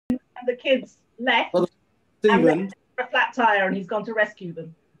and the kids left. Well, Stephen. And a flat tire, and he's gone to rescue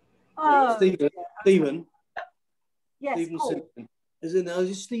them. Oh, Stephen. Yes, Stephen Paul. Simpson. Is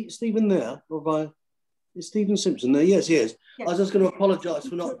Stephen there? Is Stephen Simpson there? Yes, he is. Yes. I was just going to apologise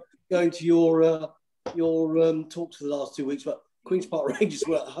for not going to your talks for the last 2 weeks, but Queen's Park Rangers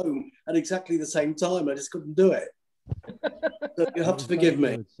were at home at exactly the same time. I just couldn't do it. So you have to forgive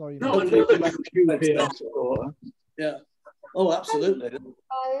me. Sorry. Yeah. Oh, absolutely.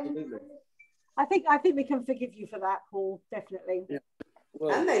 Absolutely. I think we can forgive you for that, Paul. Definitely. Yeah.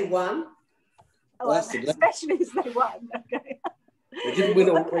 Well, And they won. Oh, especially as they won. Okay. They didn't win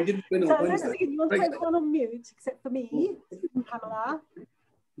on So Wednesday. you want to put everyone on mute except for me, Pamela.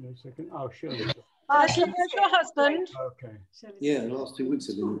 No second. Oh, Shirley. That's your husband. Okay. Yeah, the last 2 weeks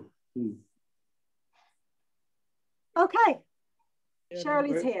have been. Okay.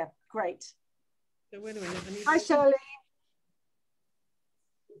 Shirley's here. Great. So wait a minute. Hi, Shirley.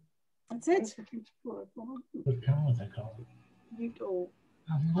 That's it. Mute all.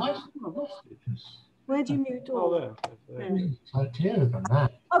 Where do you mute all?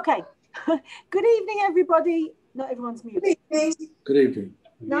 Okay. Good evening, everybody. Not everyone's muted. Good evening.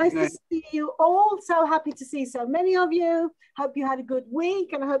 Nice to see you all. So happy to see so many of you. Hope you had a good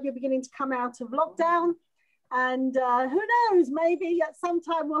week, and I hope you're beginning to come out of lockdown. And who knows, maybe at some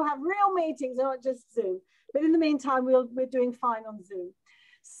time we'll have real meetings, not just Zoom. But in the meantime, we're doing fine on Zoom.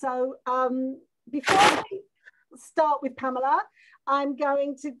 So before we start with Pamela, I'm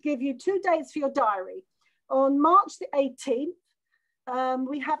going to give you 2 dates for your diary. On March the 18th,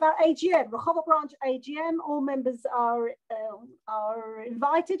 we have our AGM, Rehovot branch AGM. All members are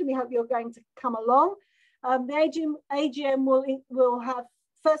invited, and we hope you're going to come along. The AGM will have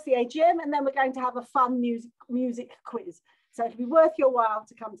first the AGM, and then we're going to have a fun music quiz. So it'll be worth your while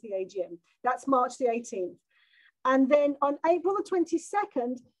to come to the AGM. That's March the 18th. And then on April the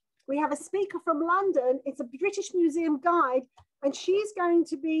 22nd, we have a speaker from London. It's a British Museum guide, and she's going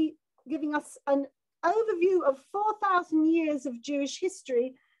to be giving us an overview of 4,000 years of Jewish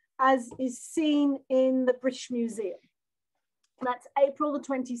history as is seen in the British Museum. And that's April the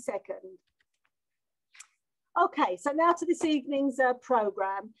 22nd. Okay, so now to this evening's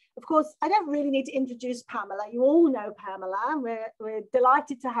program. Of course, I don't really need to introduce Pamela. You all know Pamela. We're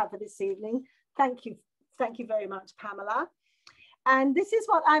delighted to have her this evening. Thank you very much, Pamela. And this is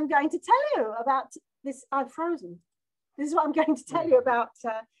what I'm going to tell you about this. I've frozen. This is what I'm going to tell you about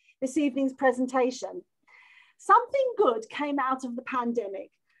this evening's presentation. Something good came out of the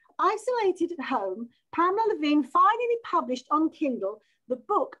pandemic. Isolated at home, Pamela Levene finally published on Kindle the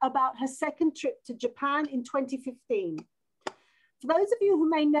book about her second trip to Japan in 2015. For those of you who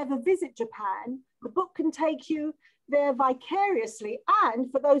may never visit Japan, the book can take you there vicariously, and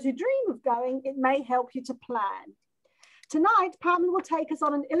for those who dream of going, it may help you to plan. Tonight, Pamela will take us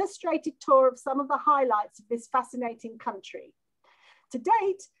on an illustrated tour of some of the highlights of this fascinating country. To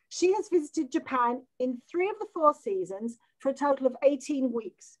date, she has visited Japan in 3 of the 4 seasons for a total of 18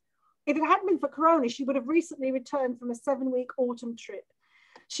 weeks. If it hadn't been for Corona, she would have recently returned from a 7-week autumn trip.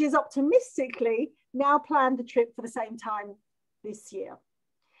 She has optimistically now planned the trip for the same time this year.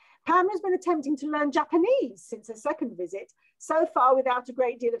 Pamela has been attempting to learn Japanese since her second visit, so far without a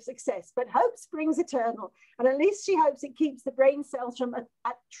great deal of success, but hope springs eternal, and at least she hopes it keeps the brain cells from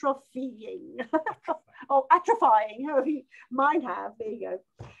atrophying, or atrophying, however mine have, there you go.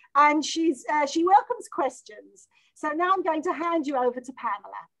 And she welcomes questions. So now I'm going to hand you over to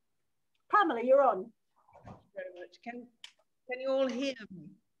Pamela. Pamela, you're on. Thank you very much. Can you all hear me?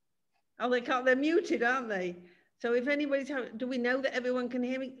 Oh, they can't, they're muted, aren't they? So if anybody's, do we know that everyone can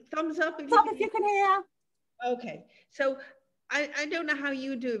hear me? Thumbs up if you can hear. Okay, so I don't know how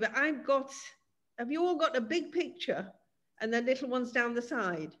you do, but have you all got a big picture and then little ones down the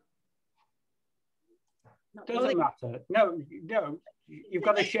side? Doesn't matter. No, you've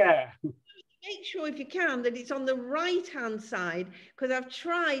got to share. Make sure if you can that it's on the right-hand side, because I've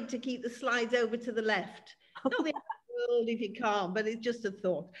tried to keep the slides over to the left. Not the world if you can't, but it's just a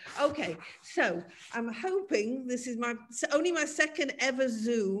thought. Okay, so I'm hoping this is only my second ever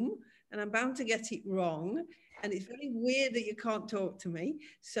Zoom, and I'm bound to get it wrong, and it's very weird that you can't talk to me,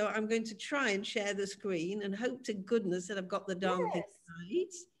 so I'm going to try and share the screen and hope to goodness that I've got the darn thing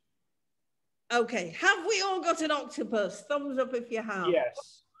right. Okay, have we all got an octopus? Thumbs up if you have.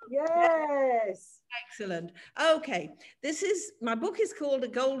 Yes. Yes. Excellent. Okay, my book is called A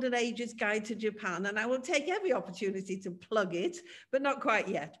Golden Age's Guide to Japan, and I will take every opportunity to plug it, but not quite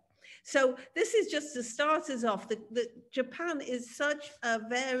yet. So this is just to start us off. Japan is such a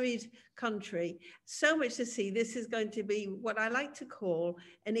varied country, so much to see. This is going to be what I like to call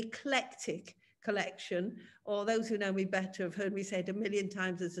an eclectic collection, or those who know me better have heard me say it a million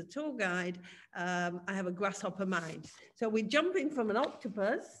times as a tour guide, I have a grasshopper mind. So we're jumping from an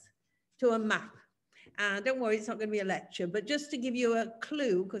octopus to a map. And don't worry, it's not going to be a lecture, but just to give you a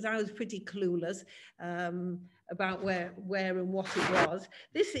clue, because I was pretty clueless about where and what it was.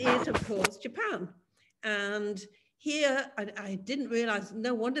 This is, of course, Japan. And here, I didn't realize,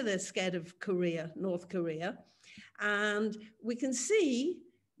 no wonder they're scared of Korea, North Korea. And we can see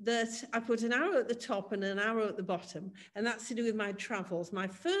that I put an arrow at the top and an arrow at the bottom, and that's to do with my travels. My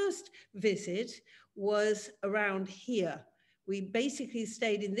first visit was around here. We basically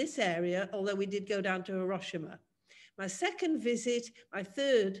stayed in this area, although we did go down to Hiroshima. My second visit, my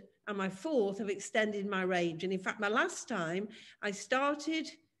third and my fourth have extended my range. And in fact, my last time I started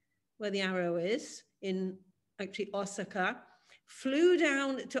where the arrow is in actually Osaka, flew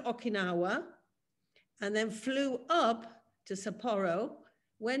down to Okinawa, and then flew up to Sapporo,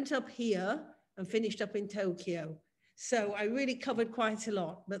 went up here and finished up in Tokyo. So I really covered quite a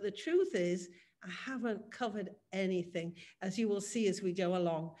lot, but the truth is I haven't covered anything, as you will see as we go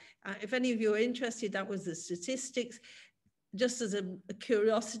along. If any of you are interested, that was the statistics. Just as a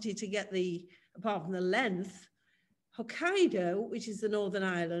curiosity to get apart from the length, Hokkaido, which is the Northern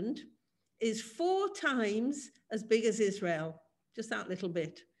Ireland, is 4 times as big as Israel, just that little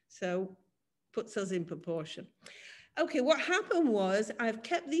bit. So puts us in proportion. Okay, what happened was I've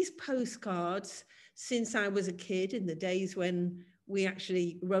kept these postcards since I was a kid, in the days when we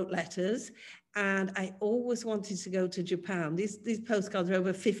actually wrote letters, and I always wanted to go to Japan. These postcards are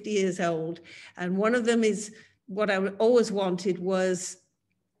over 50 years old, and one of them is, what I always wanted was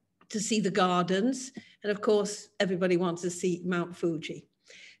to see the gardens, and of course everybody wants to see Mount Fuji.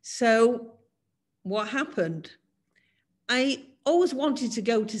 So what happened? I always wanted to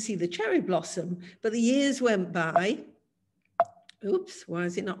go to see the cherry blossom, but the years went by. Oops, why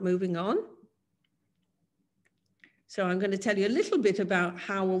is it not moving on? So I'm going to tell you a little bit about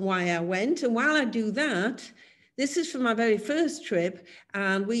how and why I went. And while I do that, this is from my very first trip.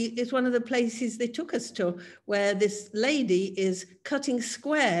 And it's one of the places they took us to, where this lady is cutting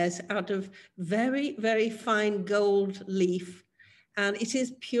squares out of very, very fine gold leaf. And it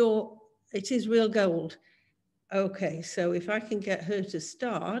is pure, it is real gold. Okay, so if I can get her to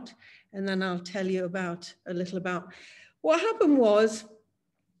start, and then I'll tell you a little about what happened was,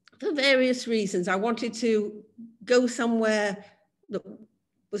 for various reasons, I wanted to go somewhere that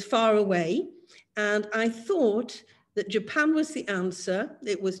was far away. And I thought that Japan was the answer.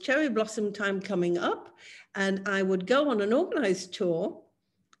 It was cherry blossom time coming up, and I would go on an organized tour.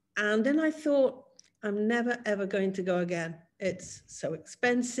 And then I thought, I'm never, ever going to go again. It's so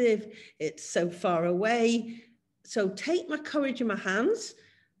expensive. It's so far away. So take my courage in my hands.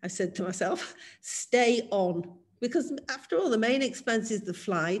 I said to myself, stay on. Because after all, the main expense is the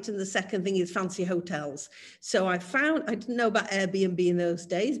flight, and the second thing is fancy hotels. So I didn't know about Airbnb in those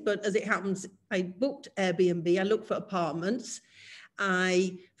days, but as it happens, I booked Airbnb. I looked for apartments.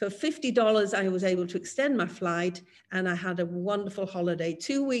 For $50, I was able to extend my flight, and I had a wonderful holiday,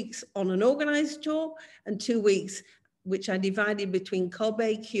 2 weeks on an organized tour and 2 weeks, which I divided between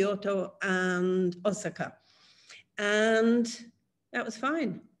Kobe, Kyoto, and Osaka. And that was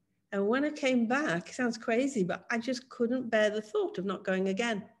fine. And when I came back, it sounds crazy, but I just couldn't bear the thought of not going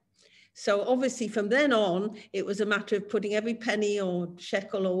again. So obviously from then on, it was a matter of putting every penny or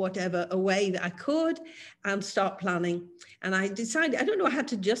shekel or whatever away that I could and start planning. And I decided, I don't know, I had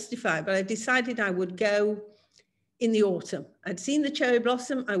to justify, but I decided I would go in the autumn. I'd seen the cherry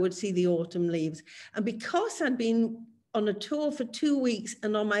blossom, I would see the autumn leaves. And because I'd been on a tour for 2 weeks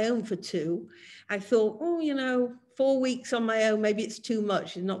and on my own for 2, I thought, oh, 4 weeks on my own, maybe it's too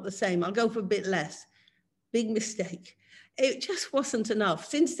much, it's not the same. I'll go for a bit less. Big mistake. It just wasn't enough.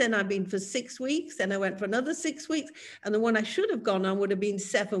 Since then, I've been for 6 weeks, and I went for another 6 weeks. And the one I should have gone on would have been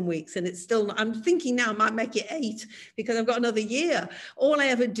 7 weeks. And it's still not, I'm thinking now I might make it 8 because I've got another year. All I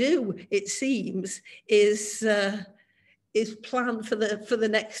ever do, it seems, is plan for the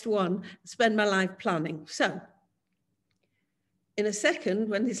next one, spend my life planning. So in a second,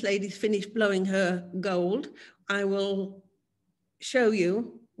 when this lady's finished blowing her gold, I will show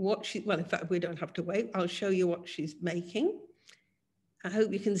you what well, in fact, we don't have to wait. I'll show you what she's making. I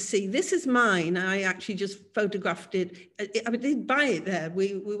hope you can see. This is mine. I actually just photographed it. I didn't buy it there.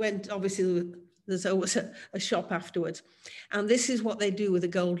 We went, obviously, there's always a shop afterwards. And this is what they do with a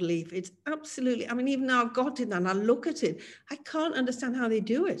gold leaf. It's absolutely, I mean, even now I've got it and I look at it, I can't understand how they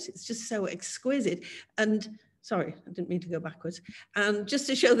do it. It's just so exquisite. And sorry, I didn't mean to go backwards. And just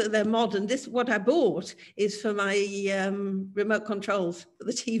to show that they're modern, what I bought is for my remote controls for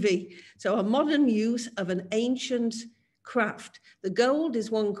the TV. So a modern use of an ancient craft. The gold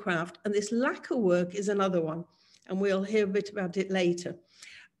is one craft, and this lacquer work is another one. And we'll hear a bit about it later.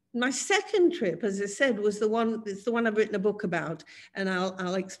 My second trip, as I said, was it's the one I've written a book about, and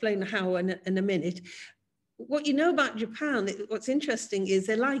I'll explain how in a minute. What you know about Japan, what's interesting is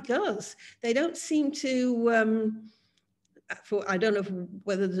they're like us. They don't seem to, I don't know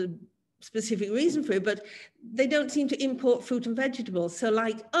whether there's a specific reason for it, but they don't seem to import fruit and vegetables. So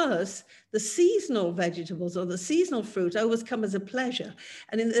like us, the seasonal vegetables or the seasonal fruit always come as a pleasure.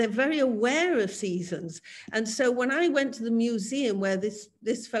 And they're very aware of seasons. And so when I went to the museum where this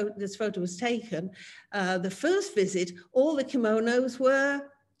photo was taken, the first visit, all the kimonos were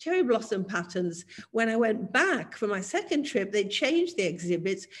cherry blossom patterns. When I went back for my second trip, they changed the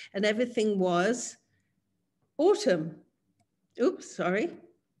exhibits and everything was autumn. Oops, sorry.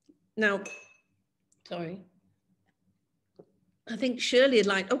 Now, sorry. I think Shirley would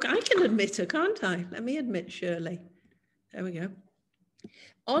like, okay, I can admit her, can't I? Let me admit Shirley. There we go.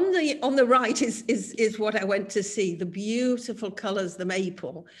 On the right is what I went to see, the beautiful colors, the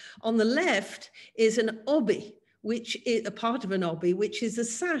maple. On the left is an obi, which is a part of an obi, which is a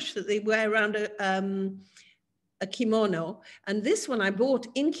sash that they wear around a kimono. And this one I bought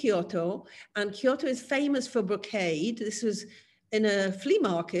in Kyoto, and Kyoto is famous for brocade. This was in a flea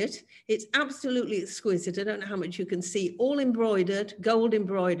market. It's absolutely exquisite. I don't know how much you can see, all embroidered, gold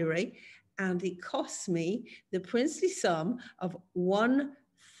embroidery. And it cost me the princely sum of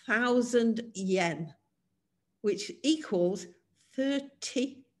 1,000 yen, which equals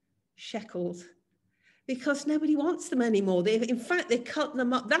 30 shekels. Because nobody wants them anymore. In fact, they cut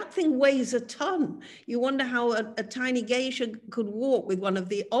them up. That thing weighs a ton. You wonder how a tiny geisha could walk with one of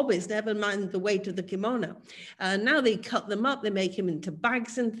the obis, never mind the weight of the kimono. Now they cut them up, they make them into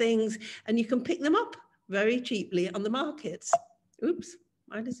bags and things, and you can pick them up very cheaply on the markets. Oops,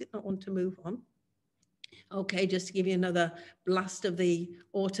 why does it not want to move on? Okay, just to give you another blast of the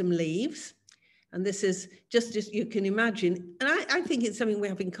autumn leaves. And this is just as you can imagine. And I think it's something we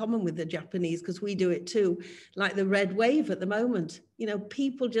have in common with the Japanese, because we do it too, like the red wave at the moment. You know,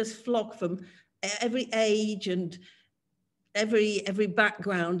 people just flock from every age and every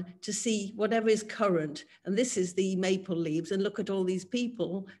background to see whatever is current. And this is the maple leaves. And look at all these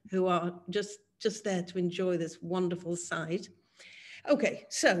people who are just there to enjoy this wonderful sight. Okay,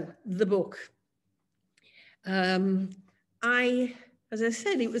 so the book. As I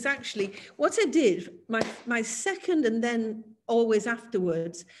said, it was actually what I did, my second and then always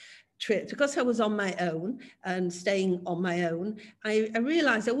afterwards trip, because I was on my own and staying on my own, I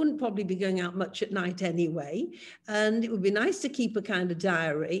realized I wouldn't probably be going out much at night anyway. And it would be nice to keep a kind of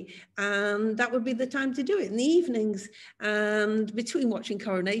diary, and that would be the time to do it in the evenings. And between watching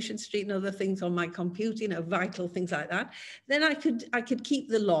Coronation Street and other things on my computer, you know, vital things like that, then I could keep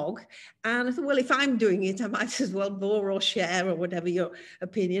the log. And I thought, well, if I'm doing it, I might as well bore or share, or whatever your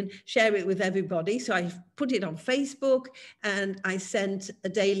opinion, share it with everybody. So I put it on Facebook and I sent a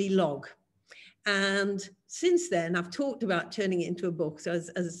daily log. And since then, I've talked about turning it into a book. So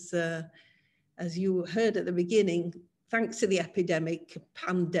as you heard at the beginning, thanks to the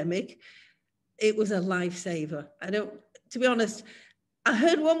pandemic, it was a lifesaver. To be honest, I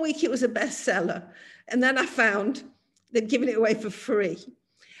heard one week it was a bestseller, and then I found they'd given it away for free.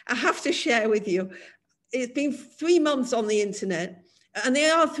 I have to share with you, it's been 3 months on the internet, and they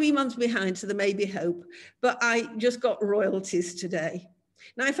are 3 months behind, so there may be hope, but I just got royalties today.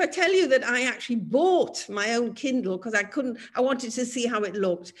 Now, if I tell you that I actually bought my own Kindle because I wanted to see how it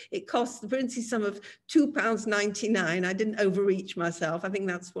looked. It cost the princely sum of £2.99. I didn't overreach myself. I think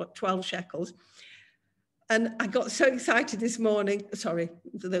that's what, 12 shekels. And I got so excited this morning. Sorry,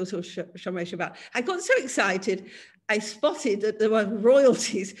 for those who are Shomer Shabbat. I got so excited, I spotted that there were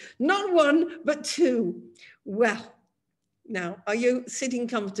royalties, not one, but two. Well, now, are you sitting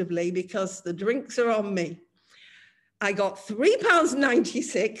comfortably? Because the drinks are on me. I got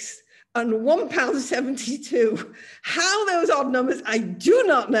 £3.96 and £1.72. How those odd numbers, I do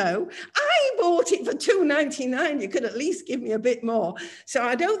not know. I bought it for £2.99. You could at least give me a bit more. So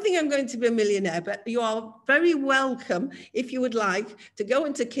I don't think I'm going to be a millionaire, but you are very welcome if you would like to go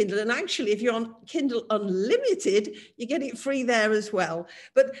into Kindle. And actually, if you're on Kindle Unlimited, you get it free there as well.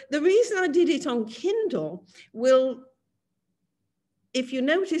 But the reason I did it on Kindle if you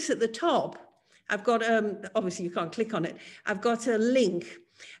notice at the top, I've got, obviously you can't click on it, I've got a link.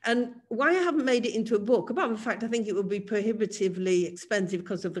 And why I haven't made it into a book, apart from the fact I think it would be prohibitively expensive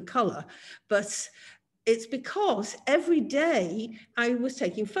because of the color, but it's because every day I was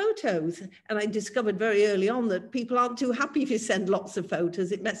taking photos, and I discovered very early on that people aren't too happy if you send lots of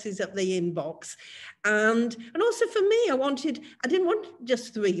photos. It messes up the inbox. And also for me, I didn't want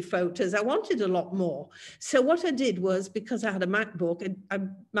just 3 photos. I wanted a lot more. So what I did was, because I had a MacBook, I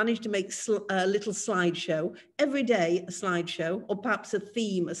managed to make a little slideshow, every day a slideshow, or perhaps a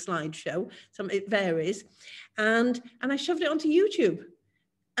theme, a slideshow. It varies. And I shoved it onto YouTube.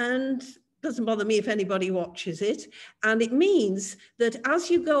 And doesn't bother me if anybody watches it. And it means that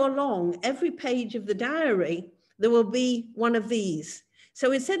as you go along, every page of the diary, there will be one of these.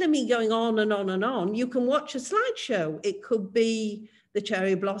 So instead of me going on and on and on, you can watch a slideshow. It could be the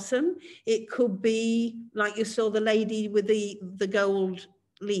cherry blossom. It could be like you saw the lady with the gold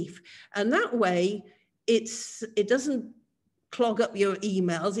leaf. And that way, it doesn't clog up your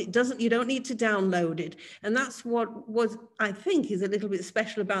emails. You don't need to download it. And that's what I think is a little bit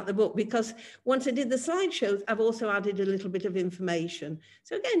special about the book, because once I did the slideshows, I've also added a little bit of information.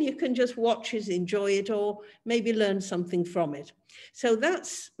 So again, you can just watch it, enjoy it, or maybe learn something from it. So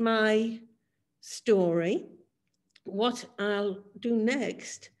that's my story. What I'll do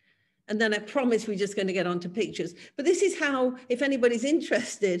next, and then I promise we're just going to get on to pictures. But this is how, if anybody's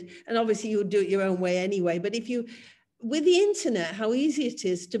interested, and obviously you'll do it your own way anyway, but with the internet, how easy it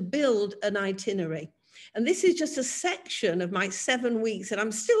is to build an itinerary. And this is just a section of my 7 weeks that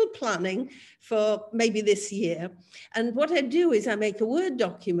I'm still planning for maybe this year. And what I do is I make a Word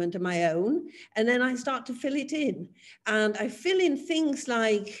document of my own, and then I start to fill it in. And I fill in things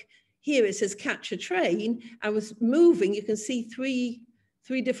like, here it says catch a train. I was moving, you can see three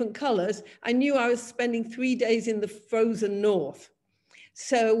different colors. I knew I was spending 3 days in the frozen north.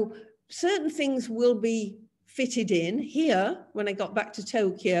 So certain things will be fitted in. Here, when I got back to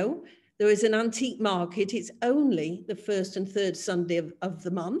Tokyo, there is an antique market. It's only the 1st and 3rd Sunday of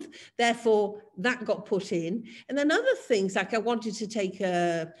the month. Therefore, that got put in. And then other things, like I wanted to take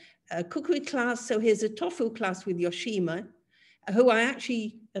a cookery class. So here's a tofu class with Yoshima, who I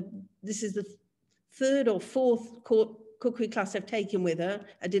actually, this is the 3rd or 4th cookery class I've taken with her.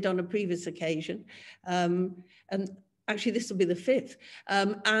 I did on a previous occasion. And actually, this will be the 5th.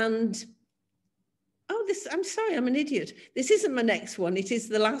 I'm sorry, I'm an idiot. This isn't my next one. It is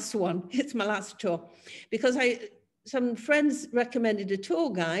the last one. It's my last tour, because some friends recommended a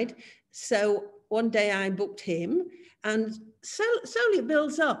tour guide. So one day I booked him, and slowly it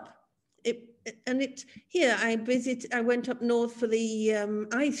builds up. Here I went up north for the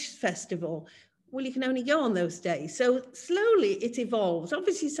ice festival. Well, you can only go on those days. So slowly it evolves.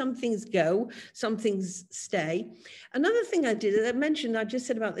 Obviously, some things go, some things stay. Another thing I did, I just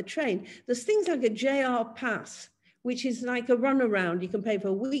said about the train, there's things like a JR pass, which is like a runaround. You can pay for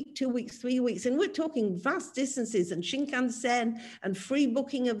a week, 2 weeks, 3 weeks. And we're talking vast distances, and Shinkansen and free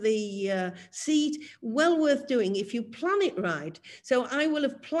booking of the seat. Well worth doing if you plan it right. So I will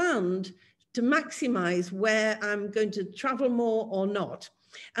have planned to maximize where I'm going to travel more or not.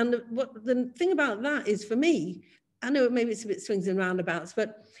 And the thing about that is, for me, I know maybe it's a bit swings and roundabouts,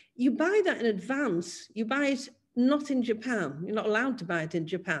 but you buy that in advance. You buy it not in Japan. You're not allowed to buy it in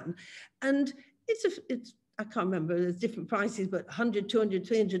Japan. And it's I can't remember, there's different prices, but $100, $200,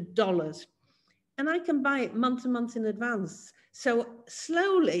 $300. And I can buy it month to month in advance. So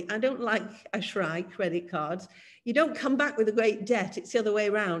slowly, I don't like Ashrai credit cards. You don't come back with a great debt. It's the other way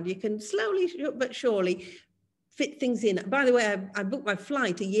around. You can slowly but surely fit things in. By the way, I booked my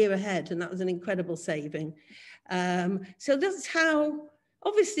flight a year ahead, and that was an incredible saving. So that's how,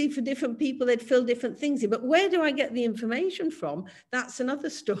 obviously for different people, they'd fill different things in. But where do I get the information from? That's another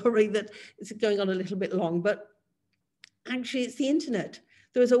story that is going on a little bit long, but actually it's the internet.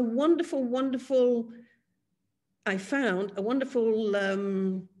 There was a wonderful, I found a wonderful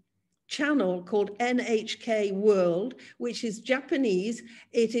channel called NHK World, which is Japanese.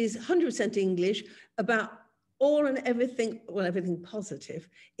 It is 100% English, about all and everything, well, everything positive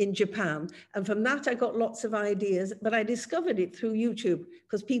in Japan. And from that, I got lots of ideas, but I discovered it through YouTube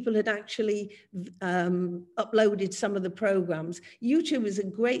because people had actually uploaded some of the programs. YouTube is a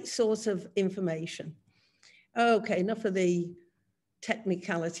great source of information. Okay, enough of the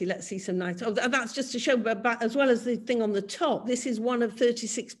technicality. Let's see some nice, oh, that's just to show, but as well as the thing on the top, this is one of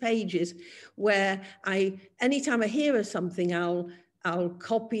 36 pages where anytime I hear of something, I'll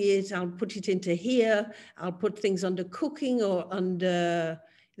copy it, I'll put it into here, I'll put things under cooking or under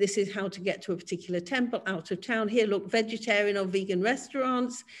This is how to get to a particular temple out of town. Here, look, vegetarian or vegan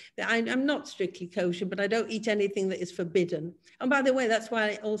restaurants. I'm not strictly kosher, but I don't eat anything that is forbidden. And by the way, that's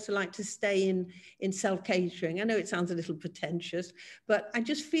why I also like to stay in self-catering. I know it sounds a little pretentious, but I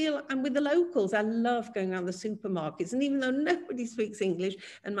just feel I'm with the locals. I love going around the supermarkets. And even though nobody speaks English,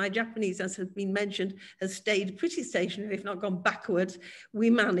 and my Japanese, as has been mentioned, has stayed pretty stationary, if not gone backwards, we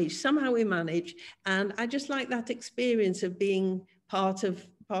manage. Somehow we manage. And I just like that experience of being part of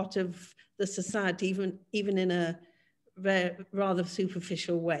the society, even in a rather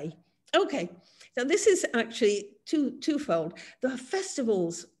superficial way. Okay, so this is actually twofold. There are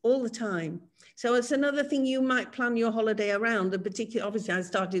festivals all the time. So it's another thing you might plan your holiday around. In particular, obviously, I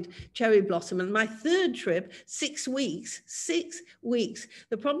started Cherry Blossom, and my third trip, 6 weeks, 6 weeks.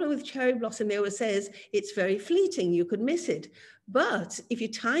 The problem with Cherry Blossom, they always say, is it's very fleeting. You could miss it. But if you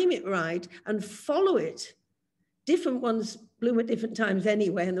time it right and follow it, different ones bloom at different times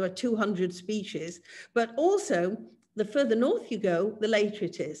anyway, and there are 200 species. But also, the further north you go, the later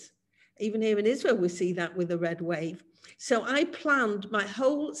it is. Even here in Israel, we see that with the red wave. So I planned my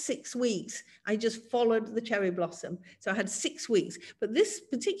whole 6 weeks. I just followed the cherry blossom. So I had 6 weeks. But this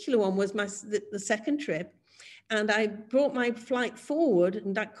particular one was the second trip. And I brought my flight forward,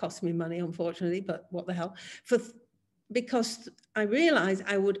 and that cost me money, unfortunately, but what the hell, because I realized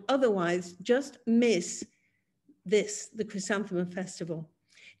I would otherwise just miss the Chrysanthemum Festival.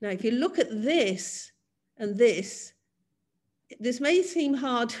 Now, if you look at this and this may seem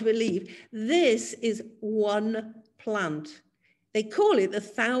hard to believe. This is one plant. They call it the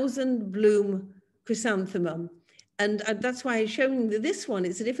 1,000-bloom chrysanthemum. And that's why I'm showing this one.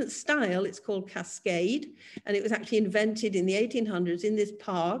 It's a different style. It's called Cascade. And it was actually invented in the 1800s in this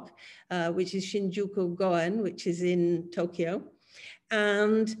park, which is Shinjuku Goen, which is in Tokyo.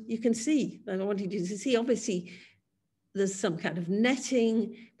 And you can see, I wanted you to see, obviously, there's some kind of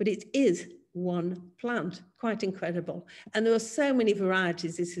netting, but it is one plant, quite incredible. And there were so many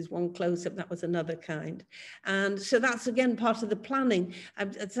varieties. This is one close-up, that was another kind. And so that's, again, part of the planning.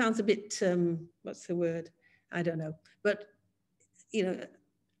 It sounds a bit, what's the word? I don't know. But, you know,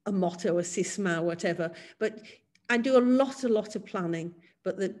 a motto, a sisma, whatever. But I do a lot of planning.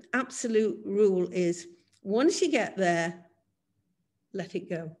 But the absolute rule is, once you get there, let it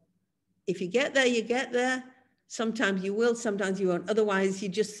go. If you get there, you get there. Sometimes you will, sometimes you won't. Otherwise, you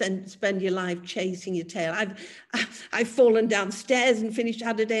just spend your life chasing your tail. I've fallen downstairs and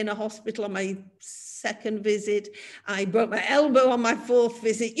had a day in a hospital on my second visit. I broke my elbow on my fourth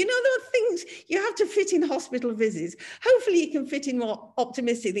visit. You know, there are things you have to fit in hospital visits. Hopefully you can fit in more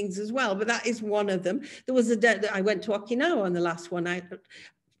optimistic things as well, but that is one of them. There was a day that I went to Okinawa on the last one. I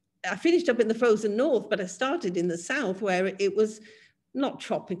finished up in the frozen north, but I started in the south where it was not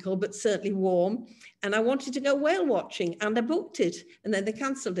tropical, but certainly warm. And I wanted to go whale watching, and I booked it, and then they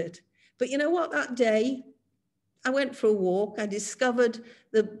cancelled it. But you know what, that day, I went for a walk. I discovered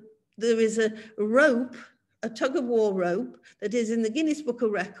that there is a rope, a tug of war rope, that is in the Guinness Book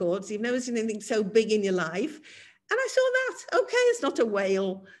of Records. You've never seen anything so big in your life. And I saw that. Okay, it's not a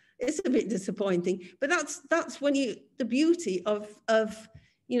whale. It's a bit disappointing. But that's when the beauty of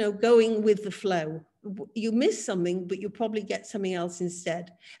you know, going with the flow. You miss something, but you probably get something else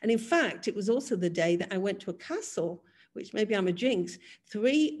instead. And in fact, it was also the day that I went to a castle, which maybe I'm a jinx,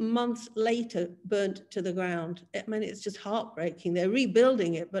 3 months later, burnt to the ground. I mean, it's just heartbreaking. They're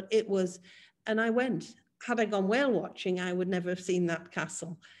rebuilding it, but it was, and I went. Had I gone whale watching, I would never have seen that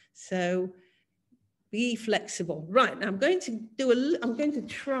castle. So be flexible. Right, now I'm going to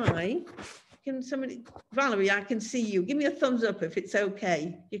try. Can somebody, Valerie, I can see you. Give me a thumbs up if it's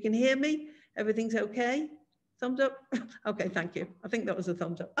okay. You can hear me? Everything's okay? Thumbs up? Okay, thank you. I think that was a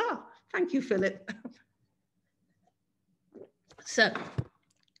thumbs up. Ah, thank you, Philip. So,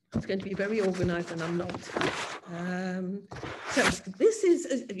 it's going to be very organized and I'm not. So this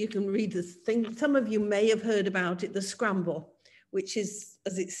is, you can read this thing. Some of you may have heard about it, the Scramble, which is,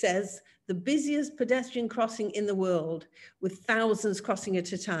 as it says, the busiest pedestrian crossing in the world with thousands crossing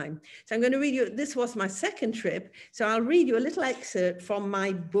at a time. So I'm going to read you, this was my second trip. So I'll read you a little excerpt from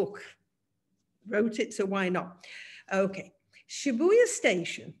my book. Wrote it, so why not? Okay. Shibuya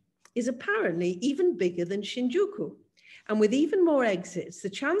Station is apparently even bigger than Shinjuku. And with even more exits, the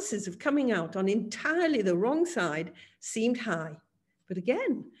chances of coming out on entirely the wrong side seemed high. But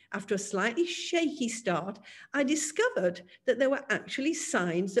again, after a slightly shaky start, I discovered that there were actually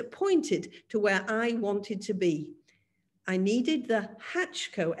signs that pointed to where I wanted to be. I needed the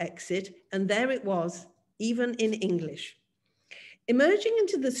Hachiko exit, and there it was, even in English. Emerging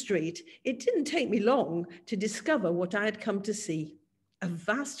into the street, it didn't take me long to discover what I had come to see, a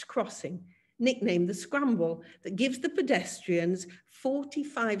vast crossing, nicknamed the Scramble, that gives the pedestrians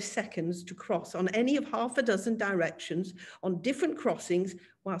 45 seconds to cross on any of half a dozen directions on different crossings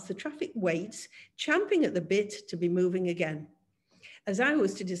whilst the traffic waits, champing at the bit to be moving again. As I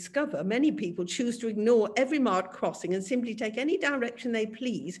was to discover, many people choose to ignore every marked crossing and simply take any direction they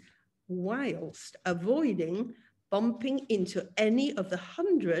please, whilst avoiding bumping into any of the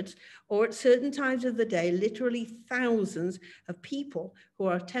hundreds, or at certain times of the day, literally thousands of people who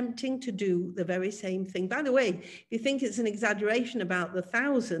are attempting to do the very same thing. By the way, if you think it's an exaggeration about the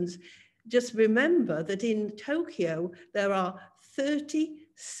thousands, just remember that in Tokyo, there are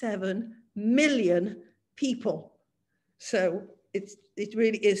 37 million people. So it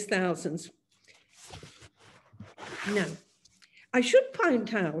really is thousands. Now, I should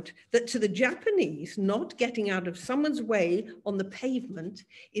point out that to the Japanese, not getting out of someone's way on the pavement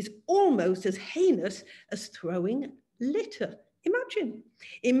is almost as heinous as throwing litter. Imagine,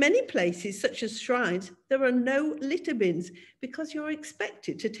 in many places, such as shrines, there are no litter bins because you're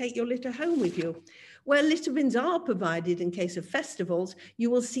expected to take your litter home with you. Where litter bins are provided in case of festivals, you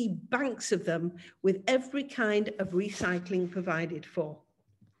will see banks of them with every kind of recycling provided for.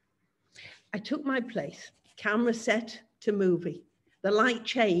 I took my place, camera set to movie. The light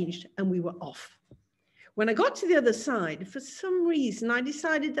changed and we were off. When I got to the other side, for some reason, I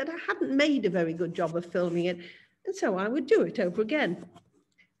decided that I hadn't made a very good job of filming it, and so I would do it over again.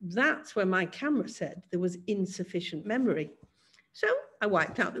 That's when my camera said there was insufficient memory. So I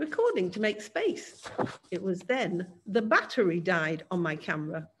wiped out the recording to make space. It was then the battery died on my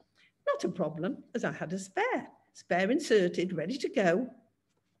camera. Not a problem, as I had a spare inserted, ready to go,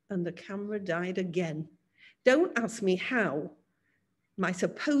 and the camera died again. Don't ask me how my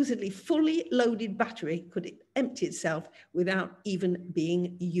supposedly fully loaded battery could empty itself without even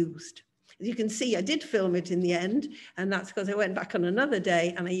being used. As you can see, I did film it in the end, and that's because I went back on another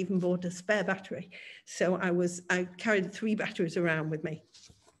day and I even bought a spare battery. So I carried 3 batteries around with me.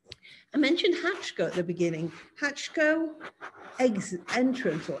 I mentioned Hachiko at the beginning. Hachiko,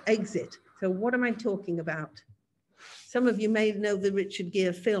 entrance or exit. So what am I talking about? Some of you may know the Richard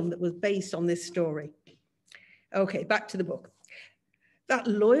Gere film that was based on this story. Okay, back to the book. That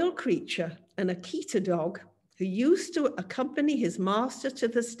loyal creature, an Akita dog, who used to accompany his master to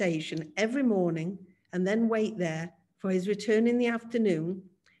the station every morning and then wait there for his return in the afternoon,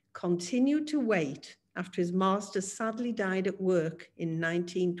 continued to wait after his master sadly died at work in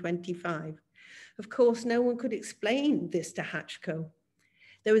 1925. Of course, no one could explain this to Hachiko.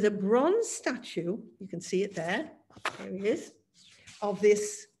 There is a bronze statue, you can see it there he is, of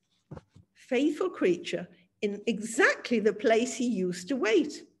this faithful creature in exactly the place he used to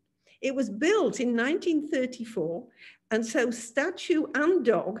wait. It was built in 1934, and so statue and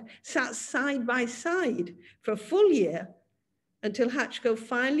dog sat side by side for a full year until Hachiko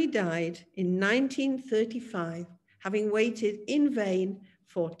finally died in 1935, having waited in vain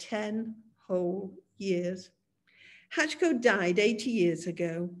for 10 whole years. Hachiko died 80 years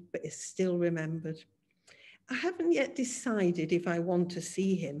ago, but is still remembered. I haven't yet decided if I want to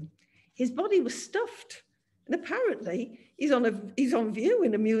see him. His body was stuffed, and apparently he's on view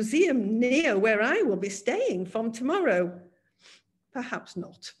in a museum near where I will be staying from tomorrow. Perhaps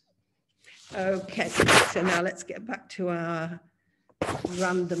not. Okay, so now let's get back to our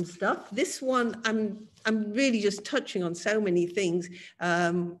random stuff. This one, I'm really just touching on so many things.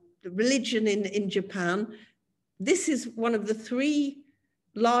 Religion in Japan. This is one of the 3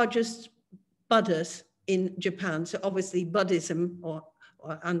 largest Buddhas in Japan. So obviously Buddhism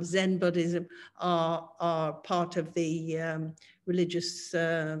and Zen Buddhism are part of the religious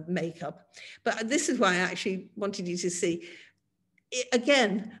makeup. But this is why I actually wanted you to see.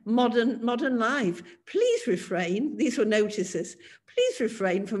 Again, modern life. Please refrain, these were notices, please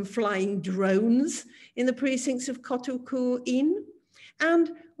refrain from flying drones in the precincts of Kotoku-in.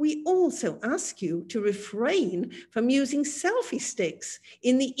 And we also ask you to refrain from using selfie sticks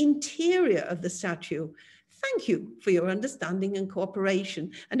in the interior of the statue. Thank you for your understanding and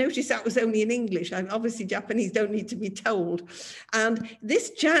cooperation. I noticed that was only in English. Obviously, Japanese don't need to be told. And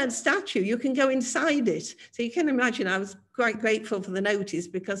this giant statue, you can go inside it. So you can imagine I was quite grateful for the notice,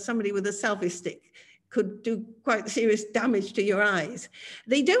 because somebody with a selfie stick could do quite serious damage to your eyes.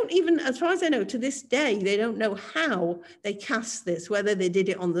 They don't even, as far as I know, to this day, they don't know how they cast this, whether they did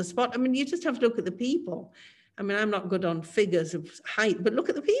it on the spot. I mean, you just have to look at the people. I mean, I'm not good on figures of height, but look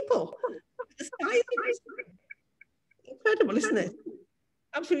at the people. The size of it. Incredible, isn't it?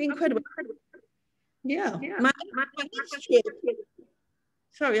 Absolutely incredible. Yeah. My next trip,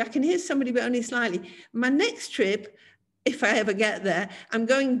 sorry, I can hear somebody, but only slightly. My next trip, if I ever get there. I'm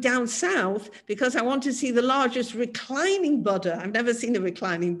going down south because I want to see the largest reclining Buddha. I've never seen a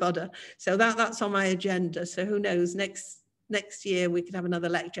reclining Buddha. So that's on my agenda. So who knows, next year we could have another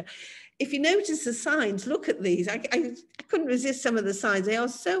lecture. If you notice the signs, look at these. I couldn't resist some of the signs. They are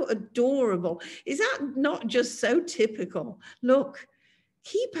so adorable. Is that not just so typical? Look,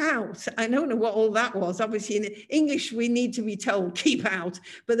 keep out. I don't know what all that was. Obviously in English, we need to be told keep out,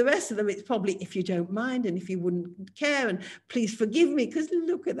 but the rest of them, it's probably if you don't mind and if you wouldn't care and please forgive me, because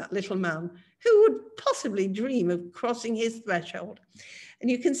look at that little man. Who would possibly dream of crossing his threshold? And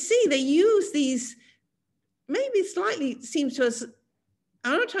you can see they use these, maybe slightly seems to us,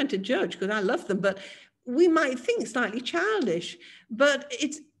 I'm not trying to judge because I love them, but we might think slightly childish, but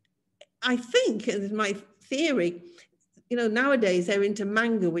I think, and it's my theory, you know, nowadays they're into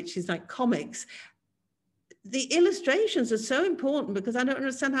manga, which is like comics. The illustrations are so important because I don't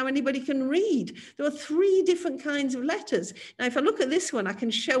understand how anybody can read. There are 3 different kinds of letters. Now, if I look at this one, I can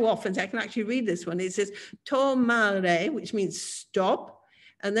show off and say, I can actually read this one. It says tomare, which means stop.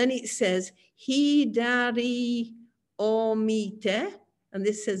 And then it says hidari omite. And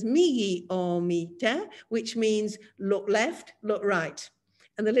this says migi omite, which means look left, look right.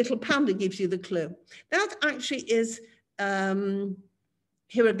 And the little panda gives you the clue. That actually is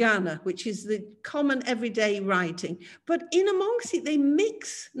hiragana, which is the common everyday writing. But in amongst it, they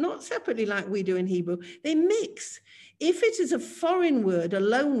mix, not separately like we do in Hebrew, they mix. If it is a foreign word, a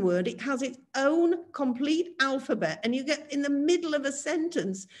loan word, it has its own complete alphabet, and you get in the middle of a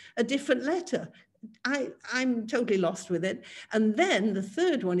sentence a different letter. I'm totally lost with it. And then the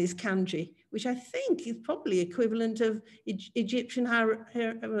third one is kanji, which I think is probably equivalent of Egyptian, I've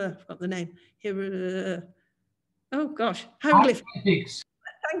got the name, oh gosh, hieroglyphics.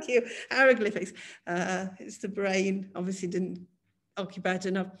 Thank you, hieroglyphics. It's the brain, obviously didn't occupy it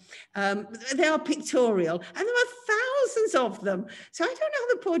enough. They are pictorial, and there are thousands of them. So I don't know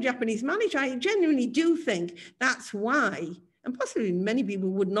how the poor Japanese manage. I genuinely do think that's why, and possibly many people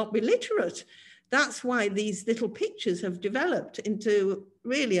would not be literate. That's why these little pictures have developed into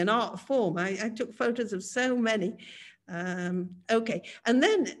really an art form. I took photos of so many. Okay, and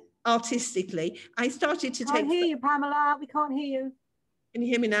then artistically, I started to take... Can't hear you, Pamela. We can't hear you. Can you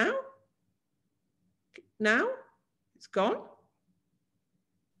hear me now? Now? It's gone?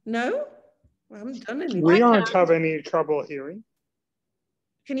 No? I haven't done anything. We aren't having any trouble hearing.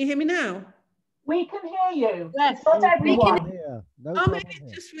 Can you hear me now? We can hear you. Yes, Not everyone. Here. No Oh, problem maybe here.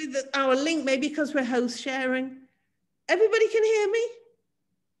 it's just with our link, maybe because we're host sharing. Everybody can hear me?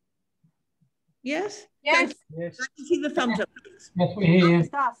 Yes? Yes. Yes. I can see the thumbs up. Yes, we hear you.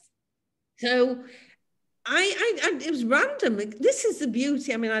 It's us. So it was random. This is the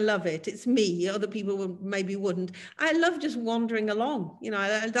beauty. I mean, I love it. It's me. Other people maybe wouldn't. I love just wandering along. You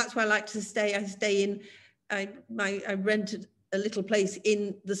know, that's why I like to stay. I stay in, I rented a little place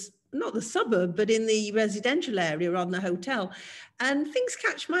in not the suburb, but in the residential area on the hotel. And things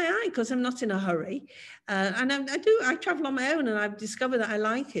catch my eye because I'm not in a hurry. And I travel on my own, and I've discovered that I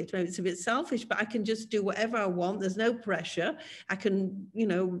like it. Maybe it's a bit selfish, but I can just do whatever I want. There's no pressure. I can, you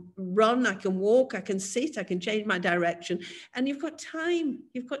know, run, I can walk, I can sit, I can change my direction. And you've got time.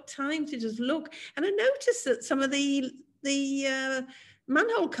 You've got time to just look. And I noticed that some of the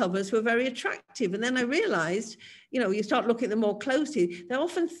manhole covers were very attractive. And then I realized, you know, you start looking at them more closely, they're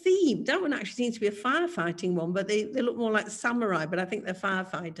often themed. That one actually seems to be a firefighting one, but they look more like samurai, but I think they're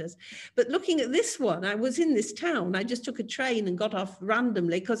firefighters. But looking at this one, I was in this town. I just took a train and got off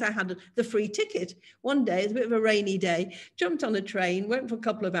randomly because I had the free ticket. One day, it was a bit of a rainy day, jumped on a train, went for a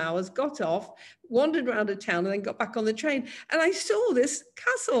couple of hours, got off, wandered around a town, and then got back on the train. And I saw this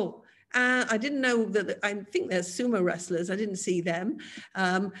castle. I didn't know that, I think they're sumo wrestlers. I didn't see them.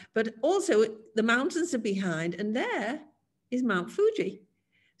 But also the mountains are behind, and there is Mount Fuji.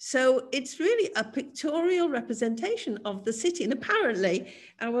 So it's really a pictorial representation of the city. And apparently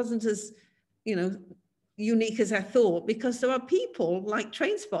I wasn't as, you know, unique as I thought, because there are people like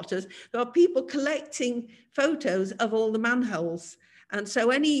train spotters, there are people collecting photos of all the manholes. And so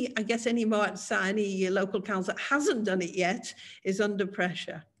any local council that hasn't done it yet is under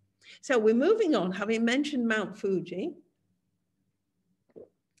pressure. So we're moving on, having mentioned Mount Fuji,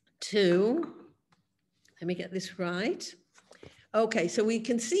 to, let me get this right. Okay, so we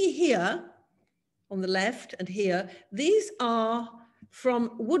can see here on the left and here, these are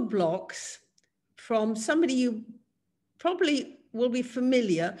from wood blocks from somebody you probably will be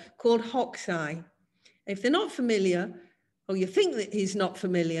familiar, called Hokusai. If they're not familiar, or you think that he's not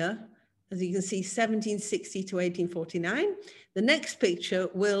familiar, as you can see, 1760 to 1849. The next picture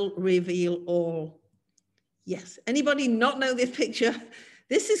will reveal all. Yes, anybody not know this picture?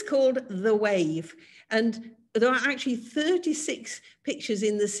 This is called The Wave. And there are actually 36 pictures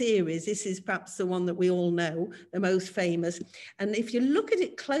in the series. This is perhaps the one that we all know, the most famous. And if you look at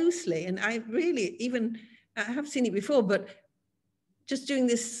it closely, and I have seen it before, but just doing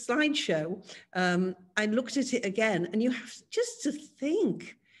this slideshow, I looked at it again, and you have just to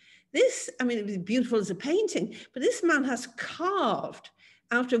think, this, I mean, it was beautiful as a painting, but this man has carved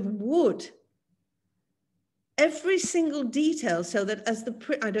out of wood every single detail, so that as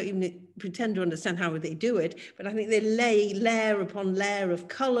I don't even pretend to understand how they do it, but I think they lay layer upon layer of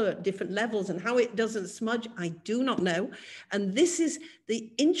color at different levels, and how it doesn't smudge, I do not know. And this is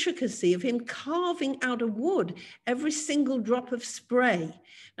the intricacy of him carving out of wood every single drop of spray.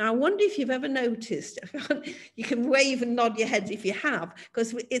 Now, I wonder if you've ever noticed, you can wave and nod your heads if you have,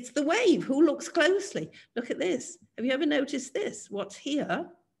 because it's the wave. Who looks closely? Look at this. Have you ever noticed this? What's here?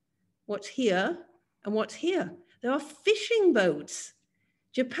 What's here? And what's here? There are fishing boats.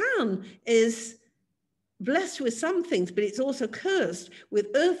 Japan is blessed with some things, but it's also cursed with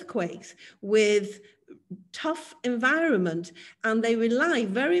earthquakes, with tough environment, and they rely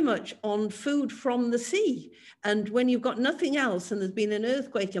very much on food from the sea. And when you've got nothing else, and there's been an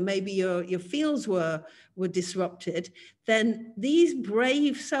earthquake, and maybe your fields were disrupted, then these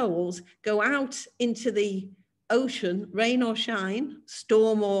brave souls go out into the ocean, rain or shine,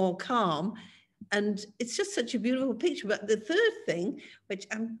 storm or calm. And it's just such a beautiful picture. But the third thing, which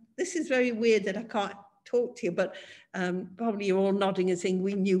this is very weird that I can't talk to you, but probably you're all nodding and saying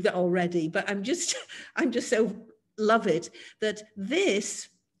we knew that already. But I'm just so love it that this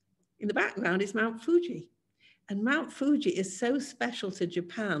in the background is Mount Fuji. And Mount Fuji is so special to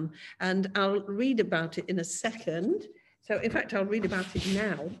Japan. And I'll read about it in a second. So in fact, I'll read about it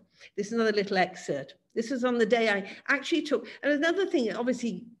now. This is another little excerpt. This was on the day I actually took, and another thing,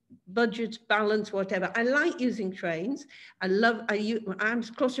 obviously, budget, balance, whatever. I like using trains. I'm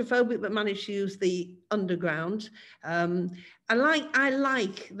claustrophobic, but managed to use the underground. I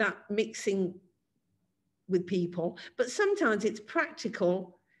like that mixing with people, but sometimes it's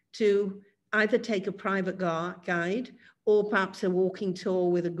practical to either take a private guide, or perhaps a walking tour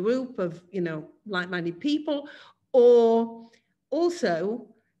with a group of, like-minded people, or also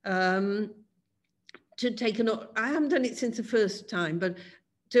to take I haven't done it since the first time, but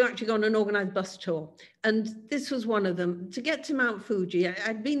to actually go on an organized bus tour. And this was one of them. To get to Mount Fuji,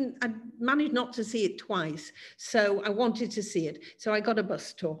 I'd managed not to see it twice, so I wanted to see it. So I got a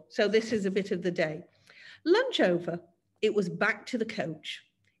bus tour. So this is a bit of the day. Lunch over, it was back to the coach.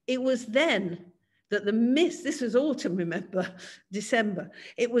 It was then that the mist, this was autumn, remember, December.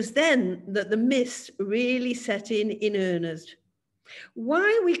 It was then that the mist really set in earnest.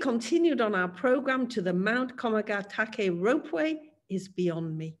 Why we continued on our program to the Mount Komagatake ropeway is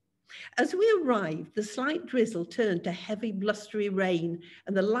beyond me. As we arrived, the slight drizzle turned to heavy blustery rain,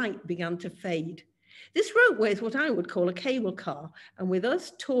 and the light began to fade. This ropeway is what I would call a cable car, and with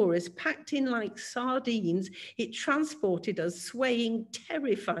us tourists packed in like sardines, it transported us swaying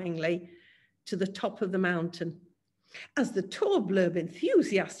terrifyingly to the top of the mountain. As the tour blurb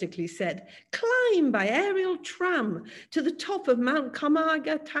enthusiastically said, climb by aerial tram to the top of Mount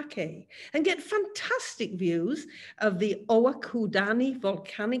Komagatake and get fantastic views of the Owakudani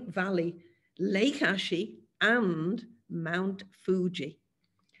volcanic valley, Lake Ashi, and Mount Fuji.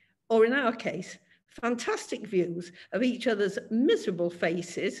 Or in our case, fantastic views of each other's miserable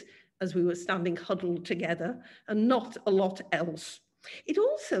faces as we were standing huddled together, and not a lot else. It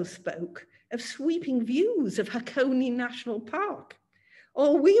also spoke of sweeping views of Hakone National Park.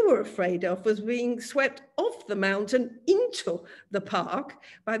 All we were afraid of was being swept off the mountain into the park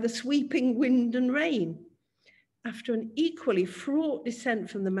by the sweeping wind and rain. After an equally fraught descent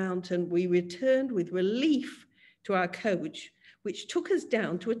from the mountain, we returned with relief to our coach, which took us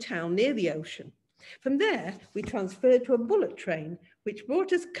down to a town near the ocean. From there, we transferred to a bullet train, which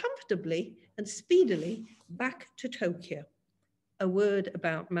brought us comfortably and speedily back to Tokyo. A word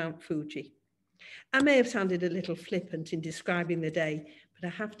about Mount Fuji. I may have sounded a little flippant in describing the day, but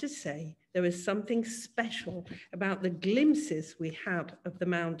I have to say there is something special about the glimpses we had of the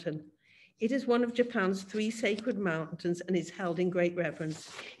mountain. It is one of Japan's 3 sacred mountains and is held in great reverence.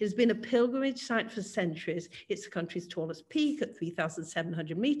 It has been a pilgrimage site for centuries. It's the country's tallest peak at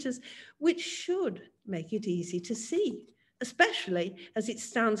 3,700 meters, which should make it easy to see, especially as it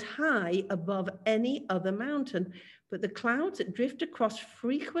stands high above any other mountain. But the clouds that drift across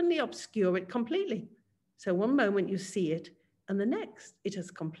frequently obscure it completely. So one moment you see it, and the next it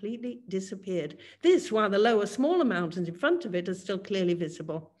has completely disappeared. This, while the lower, smaller mountains in front of it are still clearly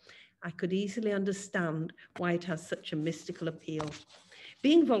visible. I could easily understand why it has such a mystical appeal.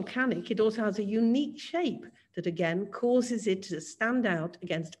 Being volcanic, it also has a unique shape that again causes it to stand out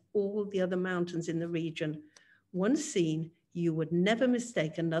against all the other mountains in the region. Once seen, you would never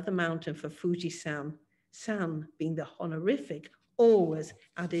mistake another mountain for Fujisan, san being the honorific always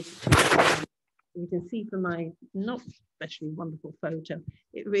added to it. You can see from my not especially wonderful photo,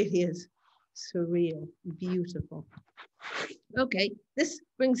 it really is surreal, beautiful. Okay, this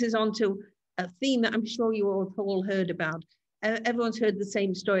brings us on to a theme that I'm sure you all heard about. Everyone's heard the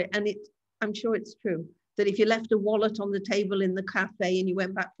same story, and I'm sure it's true, that if you left a wallet on the table in the cafe and you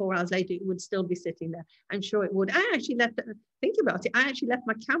went back 4 hours later, it would still be sitting there. I'm sure it would. I actually think about it, I actually left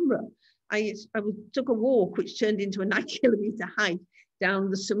my camera. I took a walk which turned into a 9-kilometer hike down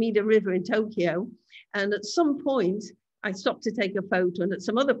the Sumida River in Tokyo. And at some point, I stopped to take a photo, and at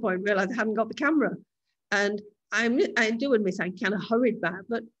some other point realized I hadn't got the camera. And I do admit I kind of hurried back,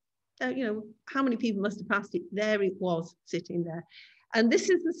 but you know, how many people must have passed it? There it was sitting there. And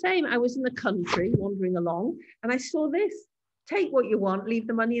this is the same. I was in the country wandering along and I saw this. Take what you want, leave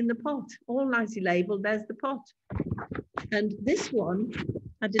the money in the pot. All nicely labeled, there's the pot. And this one,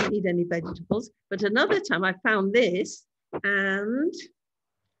 I didn't need any vegetables, but another time I found this and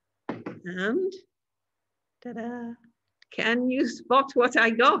ta-da. Can you spot what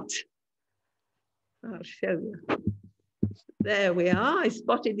I got? I'll show you. There we are. I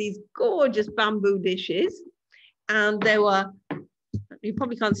spotted these gorgeous bamboo dishes, and there were, you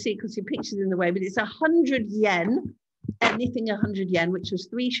probably can't see because your picture's in the way, but it's 100 yen, anything 100 yen, which was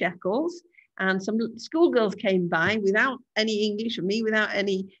 3 shekels. And some schoolgirls came by without any English, and me without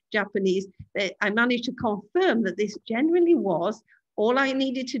any Japanese. I managed to confirm that this genuinely was, all I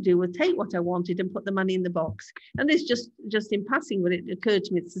needed to do was take what I wanted and put the money in the box. And this just in passing, when it occurred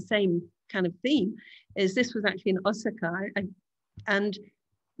to me, it's the same kind of theme, is this was actually in Osaka. And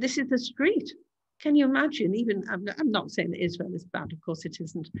this is the street. Can you imagine, even, I'm not saying that Israel is bad, of course it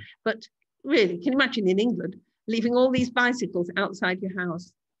isn't, but really, can you imagine in England, leaving all these bicycles outside your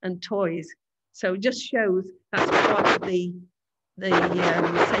house and toys? So it just shows that's part of the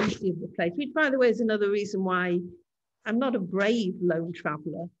safety of the place, which by the way is another reason why I'm not a brave lone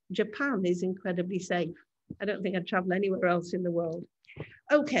traveler. Japan is incredibly safe. I don't think I'd travel anywhere else in the world.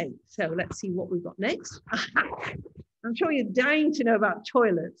 Okay, so let's see what we've got next. I'm sure you're dying to know about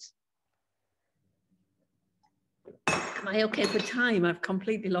toilets. Am I okay for time? I've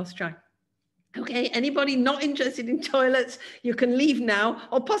completely lost track. Okay, anybody not interested in toilets, you can leave now,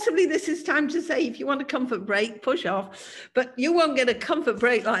 or possibly this is time to say, if you want a comfort break, push off, but you won't get a comfort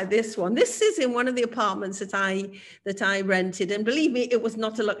break like this one. This is in one of the apartments that I rented, and believe me, it was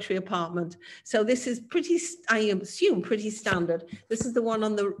not a luxury apartment. So this is pretty, I assume, pretty standard. This is the one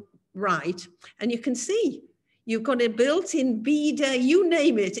on the right, and you can see, you've got a built-in bidet, you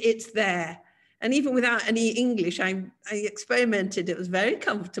name it, it's there. And even without any English, I experimented. It was very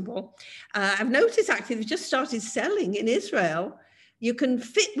comfortable. I've noticed actually they've just started selling in Israel. You can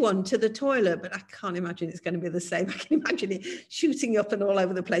fit one to the toilet, but I can't imagine it's going to be the same. I can imagine it shooting up and all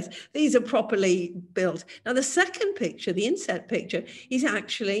over the place. These are properly built. Now, the second picture, the inset picture, is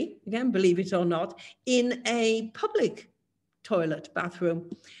actually, again, believe it or not, in a public toilet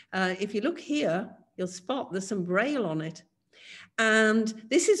bathroom. If you look here, you'll spot there's some braille on it. And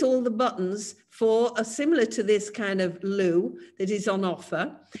this is all the buttons for similar to this kind of loo that is on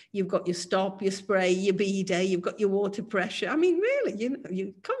offer. You've got your stop, your spray, your bidet, you've got your water pressure. I mean, really, you know, your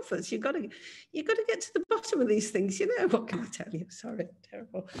comforts, you've got to get to the bottom of these things, you know. What can I tell you? Sorry,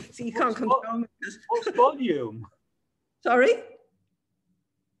 terrible. So you can't control me. What's volume? Sorry?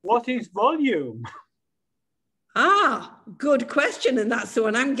 What is volume? Ah, good question, and that's the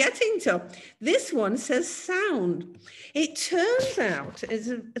one I'm getting to. This one says sound. It turns out it's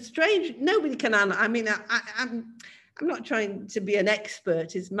a strange, nobody can, I mean, I'm not trying to be an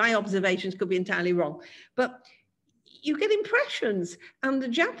expert, my observations could be entirely wrong, but you get impressions, and the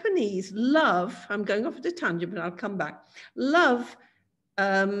Japanese love, I'm going off at a tangent, but I'll come back, love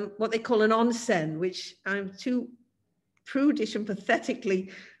what they call an onsen, which I'm too prudish and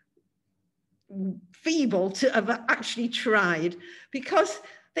pathetically feeble to have actually tried, because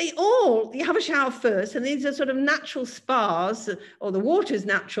you have a shower first, and these are sort of natural spas, or the water is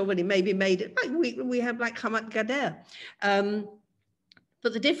natural, but it may be made, like we have like Hamat Gader.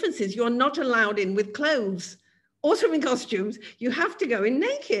 But the difference is you're not allowed in with clothes or swimming costumes. You have to go in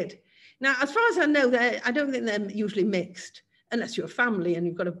naked. Now, as far as I know, I don't think they're usually mixed, unless you're a family and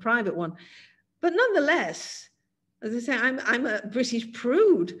you've got a private one. But nonetheless, as I say, I'm a British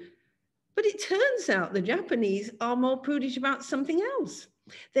prude. But it turns out the Japanese are more prudish about something else.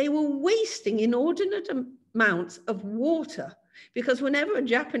 They were wasting inordinate amounts of water, because whenever a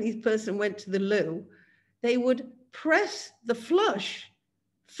Japanese person went to the loo, they would press the flush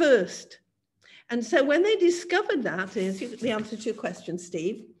first. And so when they discovered that, is the answer to your question,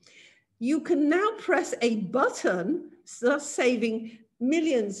 Steve, you can now press a button, thus saving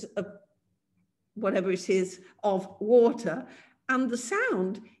millions of whatever it is of water, and the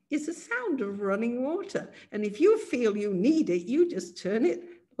sound is the sound of running water. And if you feel you need it, you just turn it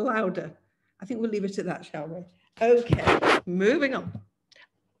louder. I think we'll leave it at that, shall we? Okay, moving on.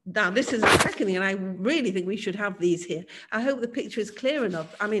 Now, this is the second thing, and I really think we should have these here. I hope the picture is clear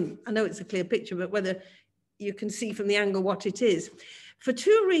enough. I mean, I know it's a clear picture, but whether you can see from the angle what it is. For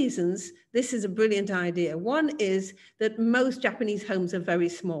two reasons, this is a brilliant idea. One is that most Japanese homes are very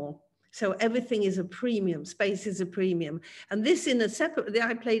small. So everything is a premium, space is a premium. And this in a separate,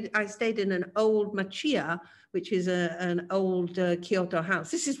 I stayed in an old machiya, which is an old Kyoto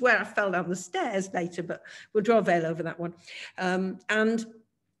house. This is where I fell down the stairs later, but we'll draw a veil over that one. And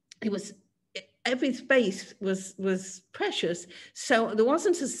it was, every space was precious. So there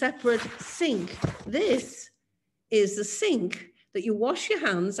wasn't a separate sink. This is the sink that you wash your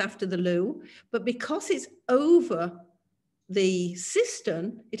hands after the loo, but because it's over the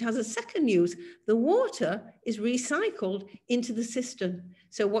cistern, it has a second use. The water is recycled into the cistern.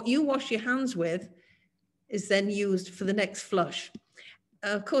 So what you wash your hands with is then used for the next flush.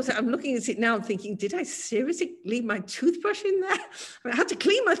 Of course, I'm looking at it now and thinking, did I seriously leave my toothbrush in there? I mean, I had to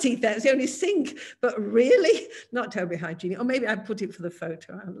clean my teeth there, it's the only sink, but really not terribly hygienic. Or maybe I put it for the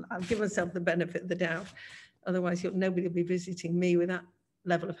photo. I'll give myself the benefit of the doubt. Otherwise, nobody will be visiting me with that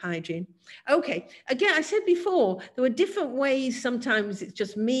level of hygiene. Okay, again, I said before, there were different ways. Sometimes it's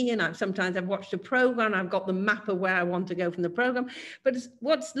just me, and sometimes I've watched a program, I've got the map of where I want to go from the program. But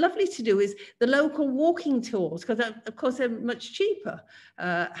what's lovely to do is the local walking tours, because of course they're much cheaper.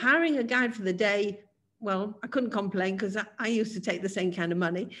 Hiring a guide for the day, well, I couldn't complain because I used to take the same kind of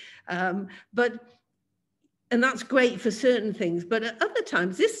money. And that's great for certain things. But at other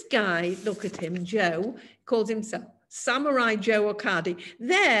times, this guy, look at him, Joe, calls himself Samurai Joe Okadi.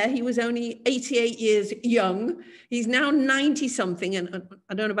 There, he was only 88 years young. He's now 90 something. And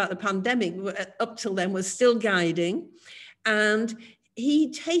I don't know about the pandemic, but up till then was still guiding. And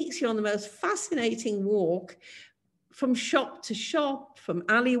he takes you on the most fascinating walk from shop to shop, from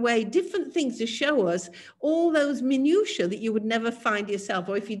alleyway, different things to show us all those minutiae that you would never find yourself,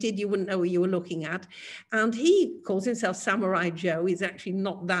 or if you did, you wouldn't know what you were looking at. And he calls himself Samurai Joe. He's actually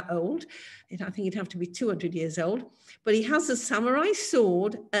not that old. I think he'd have to be 200 years old. But he has a samurai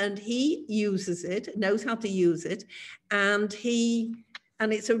sword and he uses it, knows how to use it, and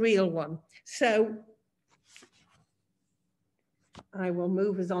it's a real one. So I will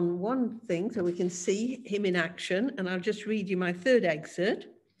move us on one thing so we can see him in action, and I'll just read you my third excerpt.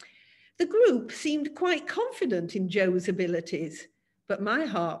 The group seemed quite confident in Joe's abilities, but my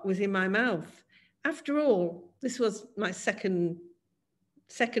heart was in my mouth. After all, this was my second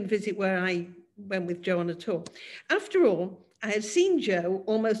visit where I went with Joe on a tour. After all, I had seen Joe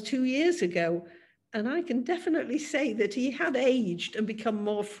almost 2 years ago, and I can definitely say that he had aged and become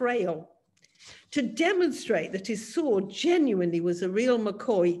more frail. To demonstrate that his sword genuinely was a real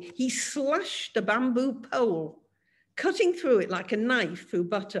McCoy, he slashed a bamboo pole, cutting through it like a knife through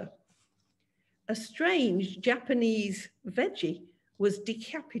butter. A strange Japanese veggie was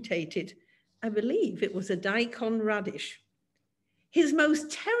decapitated. I believe it was a daikon radish. His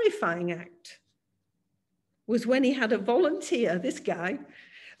most terrifying act was when he had a volunteer, this guy,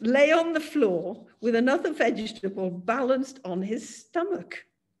 lay on the floor with another vegetable balanced on his stomach.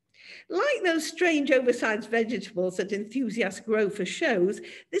 Like those strange oversized vegetables that enthusiasts grow for shows,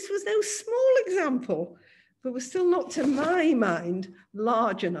 this was no small example, but was still not, to my mind,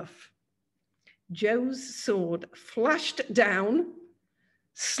 large enough. Joe's sword flashed down,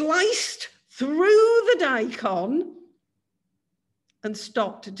 sliced through the daikon, and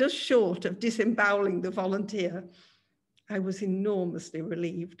stopped just short of disemboweling the volunteer. I was enormously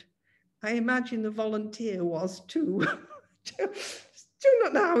relieved. I imagine the volunteer was too. Do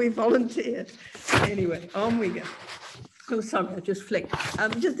not know how he volunteered. Anyway, on we go. Oh, sorry, I just flicked.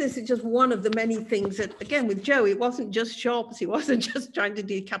 This is just one of the many things that, again, with Joe, it wasn't just shops. He wasn't just trying to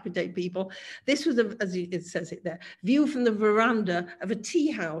decapitate people. This was, as it says it there, view from the veranda of a tea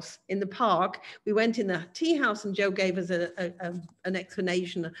house in the park. We went in the tea house and Joe gave us an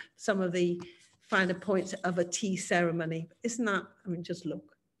explanation of some of the finer points of a tea ceremony. Isn't that, I mean, just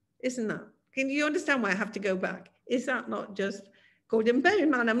look. Isn't that? Can you understand why I have to go back? Is that not just good? And bear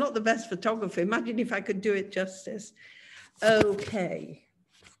in mind, I'm not the best photographer. Imagine if I could do it justice. Okay.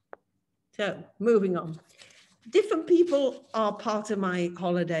 So moving on. Different people are part of my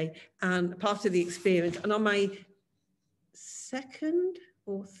holiday and part of the experience. And on my second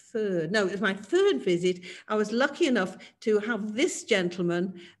or third. No, it was my third visit. I was lucky enough to have this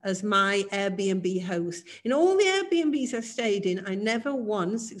gentleman as my Airbnb host. In all the Airbnbs I stayed in, I never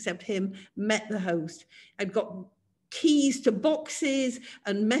once, except him, met the host. I'd got keys to boxes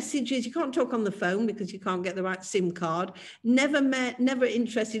and messages. You can't talk on the phone because you can't get the right SIM card. Never met, never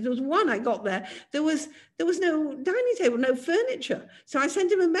interested. There was one I got there. There was no dining table, no furniture. So I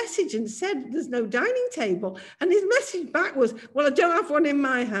sent him a message and said, there's no dining table. And his message back was, well, I don't have one in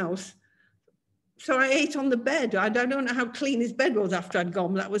my house. So I ate on the bed. I don't know how clean his bed was after I'd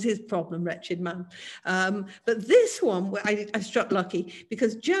gone. That was his problem, wretched man. But this one, I struck lucky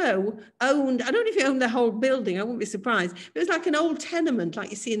because Joe owned, I don't know if he owned the whole building, I wouldn't be surprised. It was like an old tenement like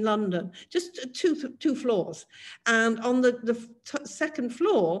you see in London, just two floors. And on the second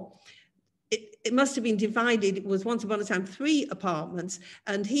floor, it must have been divided. It was once upon a time 3 apartments,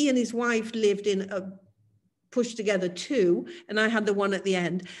 and he and his wife lived in a pushed together 2, and I had the one at the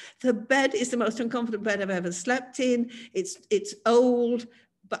end. The bed is the most uncomfortable bed I've ever slept in. It's old,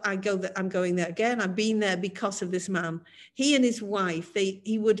 but I'm going there again. I've been there because of this man. He and his wife,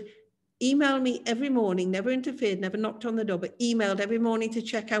 he would email me every morning, never interfered, never knocked on the door, but emailed every morning to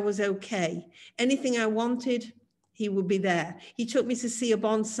check I was okay. Anything I wanted, he would be there. He took me to see a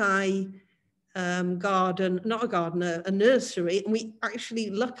bonsai garden, not a garden, a nursery, and we actually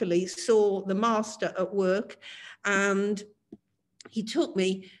luckily saw the master at work, and he took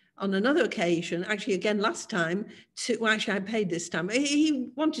me on another occasion, actually again last time, actually I paid this time.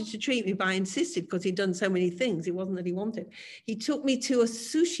 He wanted to treat me, but I insisted because he'd done so many things. It wasn't that he wanted. He took me to a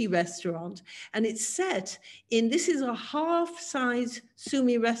sushi restaurant, and it's set in, this is a half-size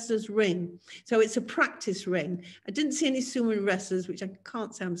sumo wrestler's ring. So it's a practice ring. I didn't see any sumo wrestlers, which I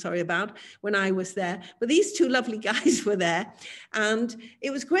can't say I'm sorry about, when I was there, but these 2 lovely guys were there. And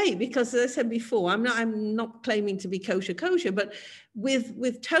it was great because, as I said before, I'm not claiming to be kosher, but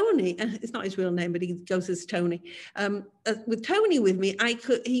with Tony, and it's not his real name, but he goes as Tony. With Tony with me,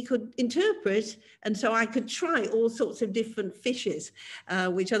 he could interpret, and so I could try all sorts of different fishes,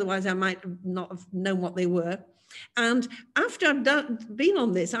 which otherwise I might not have known what they were. And after I've been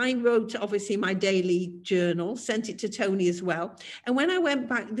on this, I wrote obviously my daily journal, sent it to Tony as well. And when I went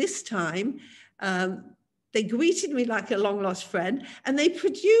back this time, they greeted me like a long lost friend, and they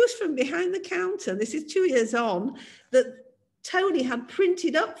produced from behind the counter, this is 2 years on, that Tony had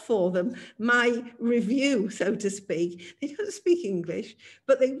printed up for them my review, so to speak. They don't speak English,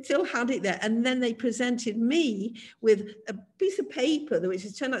 but they still had it there. And then they presented me with a piece of paper, which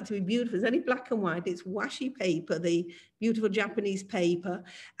has turned out to be beautiful. It's only black and white. It's washi paper, the beautiful Japanese paper.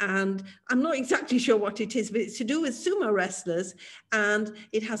 And I'm not exactly sure what it is, but it's to do with sumo wrestlers. And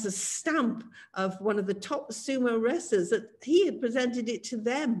it has a stamp of one of the top sumo wrestlers that he had presented it to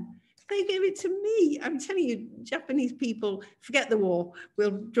them. They gave it to me. I'm telling you, Japanese people, forget the war.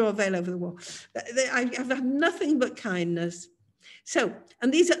 We'll draw a veil over the war. I've had nothing but kindness. So,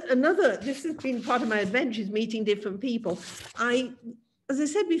 and this has been part of my adventures, meeting different people. As I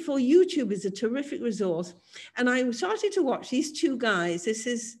said before, YouTube is a terrific resource. And I started to watch these 2 guys. This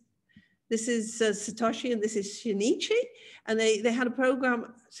is Satoshi and this is Shinichi. And they had a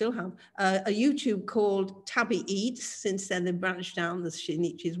program, still have, a YouTube called Tabby Eats. Since then, they branched down. There's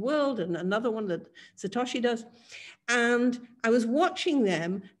Shinichi's World and another one that Satoshi does. And I was watching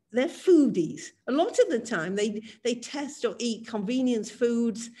them. They're foodies. A lot of the time, they test or eat convenience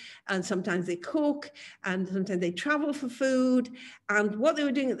foods, and sometimes they cook, and sometimes they travel for food. And what they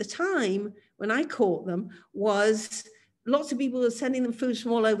were doing at the time, when I caught them, was lots of people were sending them foods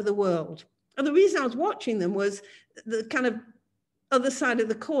from all over the world. And the reason I was watching them was the kind of other side of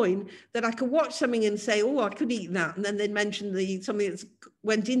the coin, that I could watch something and say, oh, I could eat that. And then they'd mention something that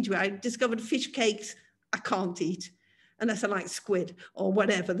went into it. I discovered fish cakes I can't eat unless I like squid or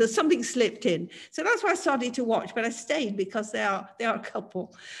whatever. There's something slipped in. So that's why I started to watch, but I stayed because they are a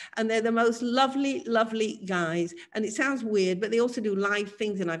couple, and they're the most lovely, lovely guys. And it sounds weird, but they also do live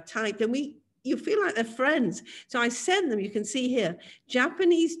things, and I've typed, and you feel like they're friends. So I send them, you can see here,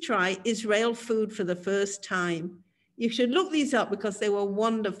 Japanese try Israel food for the first time. You should look these up because they were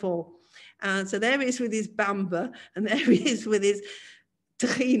wonderful. So there he is with his bamba, and there he is with his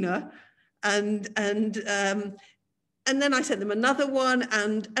tahina. And then I sent them another one,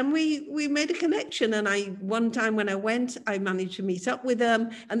 and we made a connection. And one time when I went, I managed to meet up with them.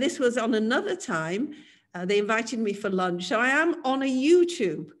 And this was on another time. They invited me for lunch. So I am on a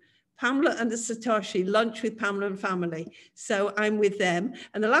YouTube, Pamela and the Satoshi, Lunch with Pamela and Family. So I'm with them.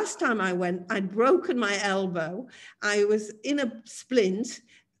 And the last time I went, I'd broken my elbow. I was in a splint,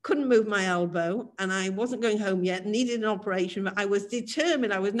 couldn't move my elbow, and I wasn't going home yet, needed an operation, but I was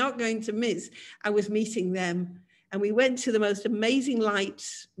determined I was not going to miss. I was meeting them. And we went to the most amazing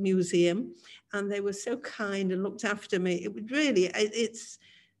lights museum, and they were so kind and looked after me. It was really, it's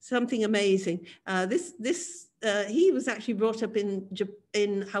something amazing. He was actually brought up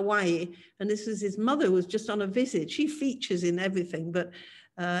in Hawaii, and this was his mother who was just on a visit. She features in everything, but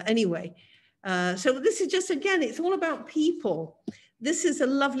anyway. So this is just, again, it's all about people. This is a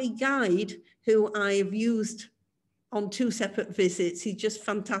lovely guide who I've used on 2 separate visits. He's just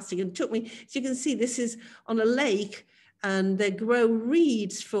fantastic and took me, as you can see, this is on a lake and they grow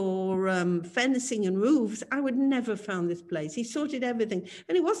reeds for fencing and roofs. I would never have found this place. He sorted everything.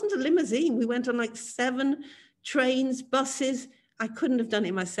 And it wasn't a limousine. We went on like 7 trains, buses. I couldn't have done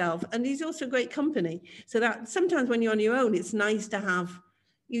it myself. And he's also great company. So that sometimes when you're on your own, it's nice to have,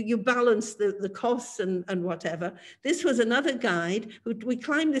 you balance the costs and whatever. This was another guide who, we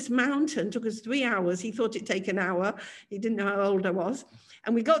climbed this mountain, took us 3 hours. He thought it'd take an hour. He didn't know how old I was.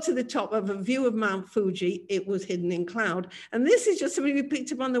 And we got to the top of a view of Mount Fuji. It was hidden in cloud. And this is just somebody we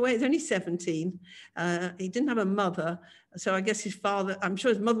picked up on the way. He's only 17. He didn't have a mother. So I guess his father, I'm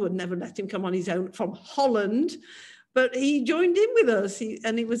sure his mother would never let him come on his own from Holland. But he joined in with us. He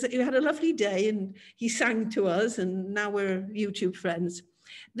had a lovely day and he sang to us. And now we're YouTube friends.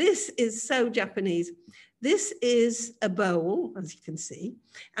 This is so Japanese. This is a bowl, as you can see,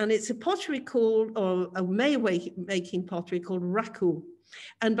 and it's a pottery called, or a making pottery called raku.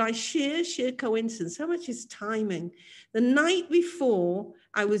 And by sheer coincidence, so much is timing. The night before,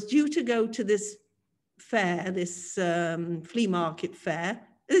 I was due to go to this fair, this flea market fair.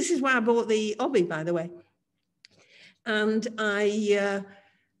 This is where I bought the hobby, by the way. And I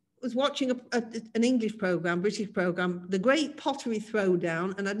was watching an English program, British program, The Great Pottery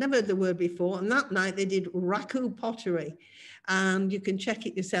Throwdown, and I'd never heard the word before. And that night they did raku pottery, and you can check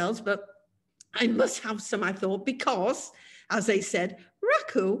it yourselves, but I must have some, I thought, because, as they said,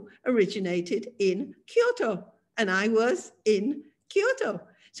 raku originated in Kyoto, and I was in Kyoto.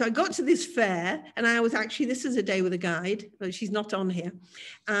 So I got to this fair, and I was actually, this is a day with a guide, but she's not on here.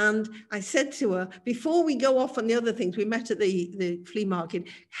 And I said to her, before we go off on the other things, we met at the flea market,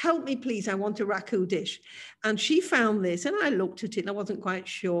 help me please, I want a raku dish. And she found this, and I looked at it, and I wasn't quite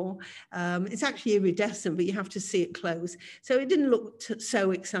sure. It's actually iridescent, but you have to see it close. So it didn't look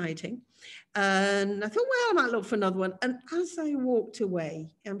so exciting. And I thought, well, I might look for another one. And as I walked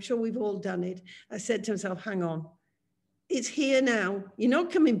away, I'm sure we've all done it, I said to myself, hang on. It's here now. You're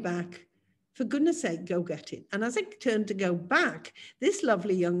not coming back. For goodness sake, go get it. And as I turned to go back, this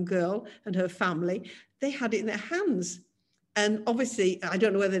lovely young girl and her family, they had it in their hands. And obviously, I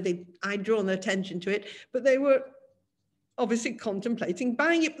don't know whether I'd drawn their attention to it, but they were obviously contemplating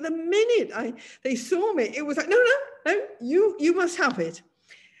buying it. The minute they saw me, it was like, no, you must have it.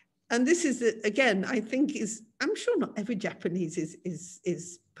 And this is, again, I think I'm sure not every Japanese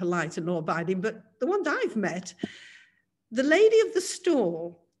is polite and law-abiding, but the ones I've met, the lady of the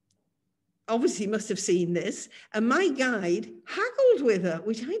stall obviously must have seen this, and my guide haggled with her,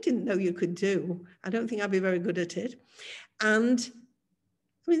 which I didn't know you could do. I don't think I'd be very good at it. And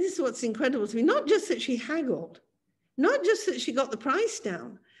I mean, this is what's incredible to me. Not just that she haggled, not just that she got the price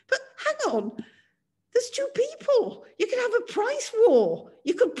down, but hang on, there's 2 people. You can have a price war.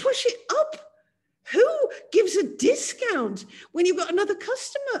 You could push it up. Who gives a discount when you've got another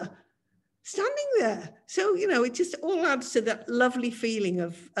customer standing there? So, you know, it just all adds to that lovely feeling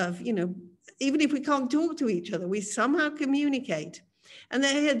of, you know, even if we can't talk to each other, we somehow communicate. And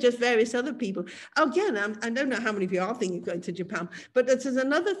then here are just various other people. Again, I don't know how many of you are thinking of going to Japan, but there's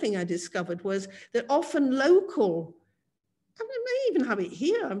another thing I discovered was that often local, I may even have it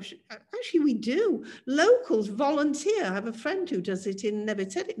here, I'm sure, actually we do, locals volunteer. I have a friend who does it in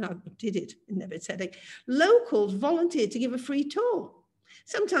Nebetetic, no, did it in Nebetetic. Locals volunteer to give a free tour.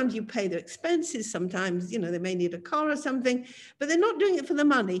 Sometimes you pay their expenses, sometimes, you know, they may need a car or something, but they're not doing it for the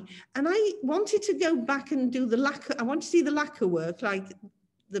money. And I wanted to go back and do the lacquer, I want to see the lacquer work, like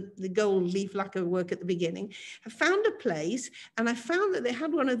the gold leaf lacquer work at the beginning. I found a place and I found that they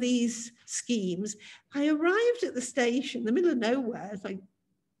had one of these schemes. I arrived at the station in the middle of nowhere. It's like,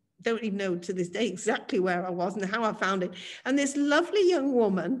 don't even know to this day exactly where I was and how I found it. And this lovely young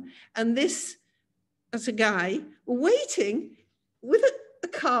woman and this, as a guy, waiting with a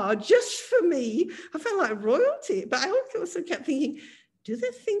car just for me. I felt like royalty, but I also kept thinking, do they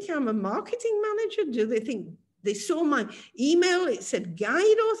think I'm a marketing manager? Do they think they saw my email? It said guide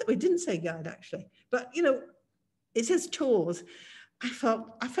or something. It didn't say guide actually, but you know, it says tours. I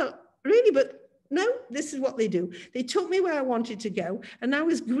felt really, but no, this is what they do. They took me where I wanted to go. And I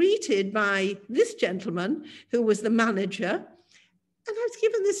was greeted by this gentleman who was the manager. And I was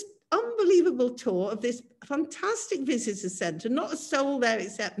given this unbelievable tour of this fantastic visitor centre, not a soul there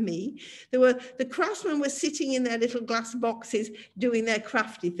except me. The craftsmen were sitting in their little glass boxes doing their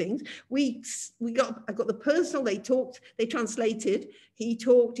crafty things. I got the personal, they talked, they translated, he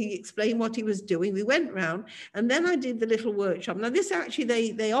talked, he explained what he was doing. We went round, and then I did the little workshop. Now this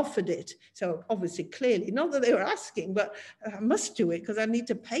actually, they offered it. So obviously, clearly, not that they were asking, but I must do it because I need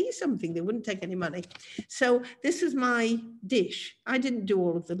to pay something. They wouldn't take any money. So this was my dish. I didn't do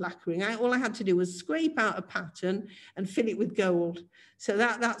all of the lacquering. All I had to do was scrape out a pattern and fill it with gold. So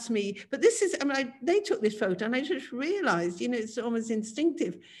that's me. But this is, they took this photo and I just realized, it's almost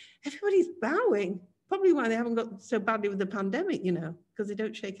instinctive. Everybody's bowing. Probably why they haven't got so badly with the pandemic, because they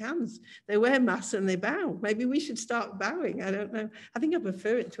don't shake hands. They wear masks and they bow. Maybe we should start bowing. I don't know. I think I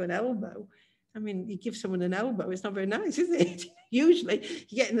prefer it to an elbow. You give someone an elbow, it's not very nice, is it? Usually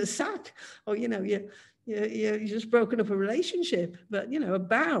you get in the sack, or, you're just broken up a relationship, but, a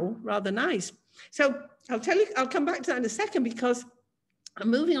bow, rather nice. So I'll come back to that in a second, because I'm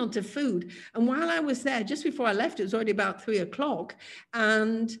moving on to food. And while I was there, just before I left, it was already about 3 o'clock,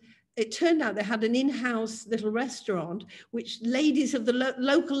 and it turned out they had an in-house little restaurant, which ladies of the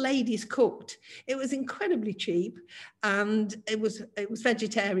local ladies cooked. It was incredibly cheap, and it was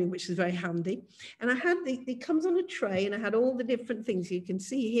vegetarian, which was very handy. And I had it comes on a tray, and I had all the different things you can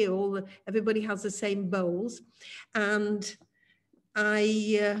see here. Everybody has the same bowls, and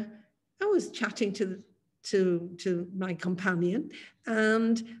I was chatting to my companion,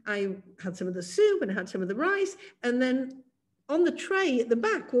 and I had some of the soup and I had some of the rice, and then on the tray at the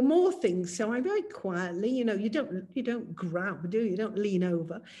back were more things. So I very quietly, you don't grab, do you? You don't lean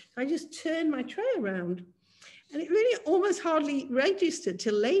over. So I just turned my tray around, and it really almost hardly registered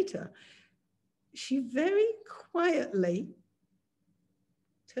till later. She very quietly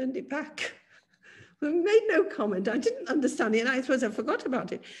turned it back. We made no comment. I didn't understand it, and I suppose I forgot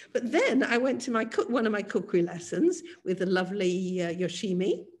about it. But then I went to one of my cookery lessons with the lovely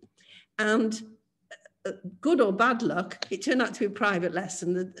Yoshimi, and good or bad luck, it turned out to be a private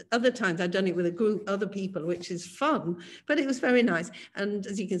lesson. The other times I'd done it with a group, other people, which is fun, but it was very nice. And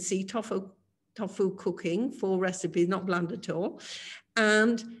as you can see, tofu cooking, 4 recipes, not bland at all.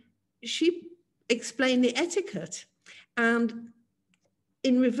 And she explained the etiquette. And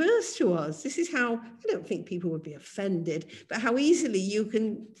in reverse to us, this is how, I don't think people would be offended, but how easily you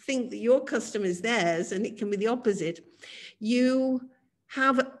can think that your custom is theirs, and it can be the opposite. You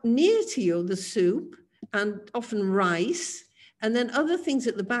have near to you the soup, and often rice, and then other things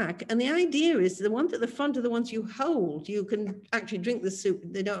at the back. And the idea is the ones at the front are the ones you hold. You can actually drink the soup.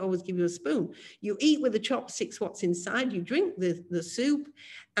 They don't always give you a spoon. You eat with the chopsticks what's inside. You drink the soup,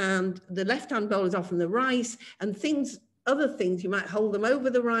 and the left-hand bowl is often the rice, and other things, you might hold them over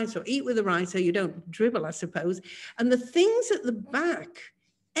the rice or eat with the rice so you don't dribble, I suppose. And the things at the back,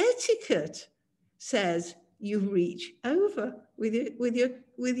 etiquette says you reach over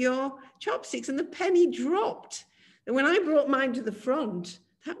with your chopsticks, and the penny dropped. And when I brought mine to the front,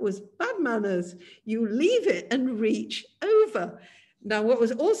 that was bad manners. You leave it and reach over. Now, what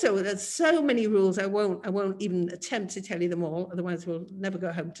was also, there's so many rules, I won't even attempt to tell you them all, otherwise we'll never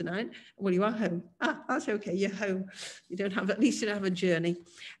go home tonight. Well, you are home. That's okay, you're home. At least you don't have a journey.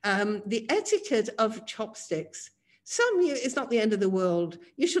 The etiquette of chopsticks. It's not the end of the world.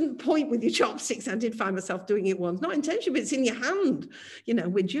 You shouldn't point with your chopsticks. I did find myself doing it once, not intentionally, but it's in your hand.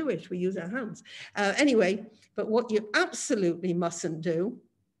 We're Jewish, we use our hands. Anyway, but what you absolutely mustn't do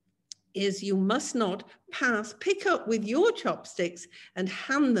is you must not pick up with your chopsticks and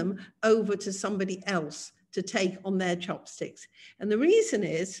hand them over to somebody else to take on their chopsticks. And the reason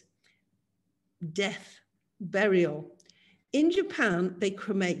is death, burial. In Japan, they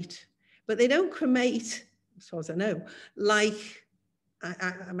cremate, but they don't cremate, as far as I know, like,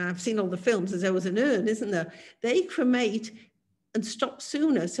 I've seen all the films, there's always an urn, isn't there? They cremate and stop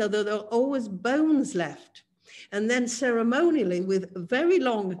sooner, so that there are always bones left. And then ceremonially, with very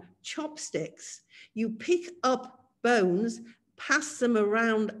long chopsticks, you pick up bones, pass them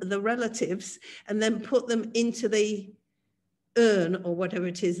around the relatives, and then put them into the urn or whatever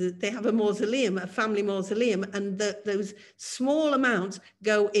it is. They have a mausoleum, a family mausoleum, and those small amounts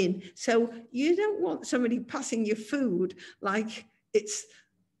go in. So you don't want somebody passing your food like it's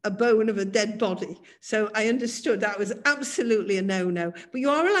a bone of a dead body. So I understood that was absolutely a no-no. But you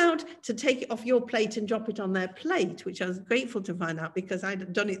are allowed to take it off your plate and drop it on their plate, which I was grateful to find out, because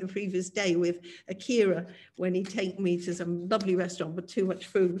I'd done it the previous day with Akira when he'd taken me to some lovely restaurant, but too much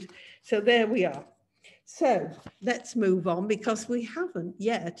food. So there we are. So let's move on, because we haven't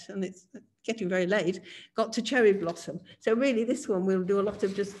yet, and it's getting very late, got to cherry blossom. So really this one we'll do a lot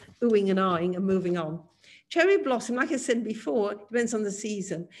of just oohing and ahhing and moving on. cherry blossom, like I said before, depends on the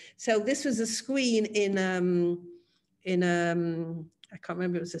season. So this was a screen in I can't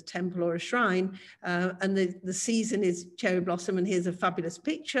remember, it was a temple or a shrine, and the season is cherry blossom, and here's a fabulous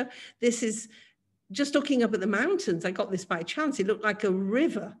picture. This is just looking up at the mountains. I got this by chance. It looked like a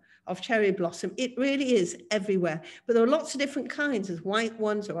river of cherry blossom. It really is everywhere, but there are lots of different kinds. There's white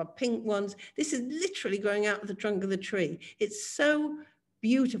ones, there are pink ones. This is literally growing out of the trunk of the tree. It's so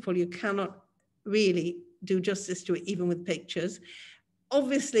beautiful, you cannot really do justice to it, even with pictures.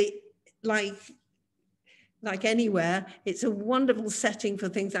 Obviously, like anywhere, it's a wonderful setting for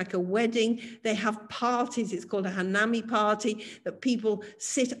things like a wedding. They have parties. It's called a hanami party, that people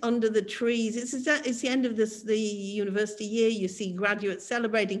sit under the trees. It's the end of the university year. You see graduates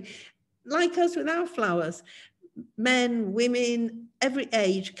celebrating, like us with our flowers. Men, women, every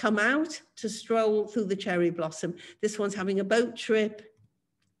age come out to stroll through the cherry blossom. This one's having a boat trip.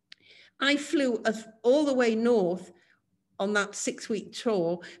 I flew all the way north on that 6-week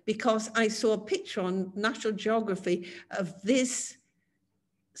tour because I saw a picture on National Geography of this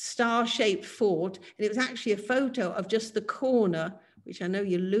star-shaped fort, and it was actually a photo of just the corner, which I know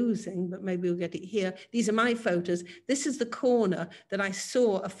you're losing, but maybe we'll get it here. These are my photos. This is the corner that I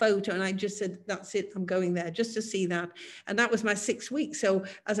saw a photo, and I just said, that's it, I'm going there just to see that. And that was my 6 weeks. So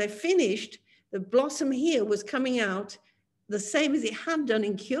as I finished, the blossom here was coming out the same as it had done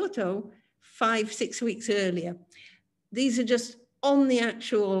in Kyoto 5-6 weeks earlier. These are just on the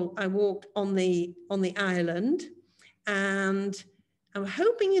actual, I walked on the island, and I'm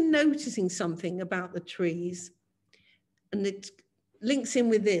hoping you're noticing something about the trees, and it links in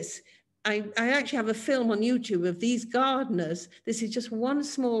with this. I actually have a film on YouTube of these gardeners. This is just one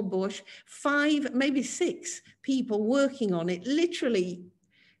small bush, 5, maybe 6 people working on it, literally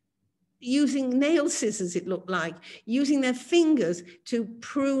using nail scissors, it looked like, using their fingers to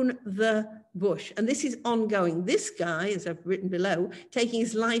prune the bush. And this is ongoing. This guy, as I've written below, taking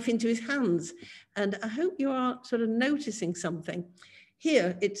his life into his hands. And I hope you are sort of noticing something.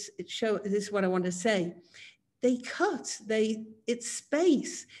 Here, this is what I want to say. They cut, it's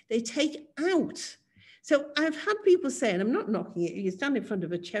space, they take out. So I've had people say, and I'm not knocking it, you stand in front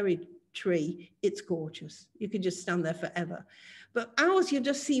of a cherry tree, it's gorgeous. You could just stand there forever. But ours, you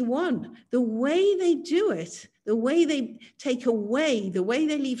just see one. The way they do it, the way they take away, the way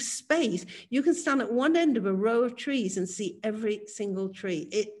they leave space, you can stand at one end of a row of trees and see every single tree.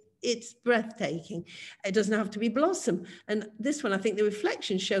 It's breathtaking. It doesn't have to be blossom. And this one, I think the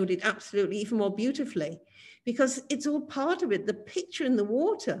reflection showed it absolutely even more beautifully, because it's all part of it. The picture in the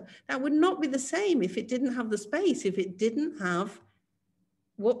water, that would not be the same if it didn't have the space, if it didn't have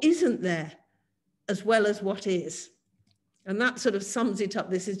what isn't there, as well as what is. And that sort of sums it up.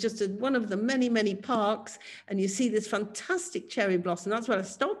 This is just one of the many, many parks, and you see this fantastic cherry blossom. That's what I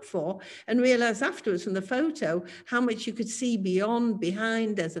stopped for, and realized afterwards from the photo how much you could see beyond,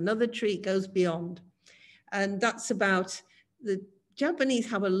 behind. There's another tree, it goes beyond. And that's about, the Japanese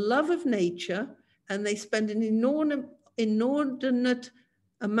have a love of nature, and they spend an inordinate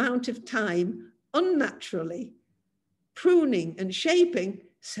amount of time unnaturally pruning and shaping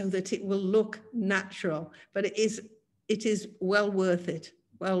so that it will look natural. But it is well worth it,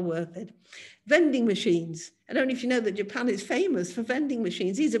 well worth it. Vending machines. I don't know if you know that Japan is famous for vending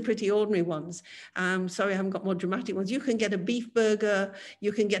machines. These are pretty ordinary ones. Sorry, I haven't got more dramatic ones. You can get a beef burger,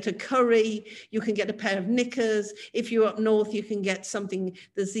 you can get a curry, you can get a pair of knickers. If you're up north, you can get something,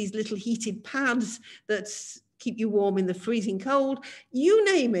 there's these little heated pads that keep you warm in the freezing cold. You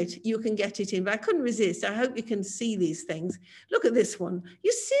name it, you can get it in. But I couldn't resist. I hope you can see these things. Look at this one.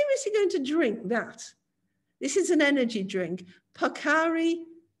 You're seriously going to drink that? This is an energy drink, Pocari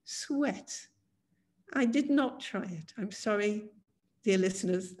Sweat. I did not try it. I'm sorry, dear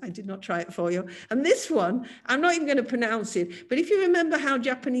listeners, I did not try it for you. And this one, I'm not even going to pronounce it, but if you remember how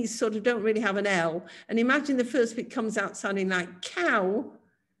Japanese sort of don't really have an L, and imagine the first bit comes out sounding like cow,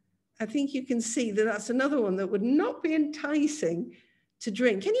 I think you can see that that's another one that would not be enticing to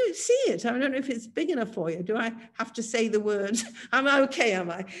drink. Can you see it? I don't know if it's big enough for you. Do I have to say the words? Am I okay, am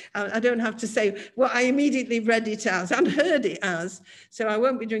I? I don't have to say what I immediately read it as and heard it as, so I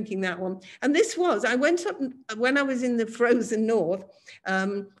won't be drinking that one. And this was, I went up, when I was in the frozen north,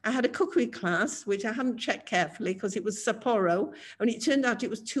 I had a cookery class, which I hadn't checked carefully because it was Sapporo, and it turned out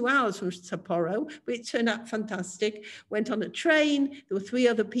it was 2 hours from Sapporo, but it turned out fantastic. Went on a train, there were 3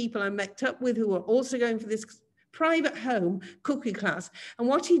 other people I met up with who were also going for this private home cookery class. And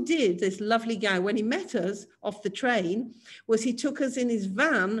what he did, this lovely guy, when he met us off the train, was he took us in his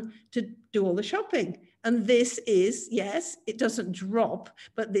van to do all the shopping. And this is, yes, it doesn't drop,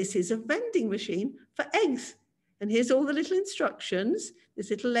 but this is a vending machine for eggs. And here's all the little instructions. This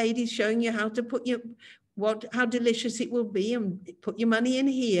little lady's showing you how to put your how delicious it will be, and put your money in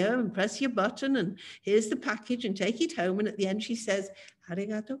here and press your button, and here's the package, and take it home. And at the end she says,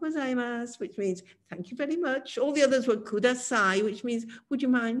 arigato gozaimasu, which means thank you very much. All the others were kudasai, which means would you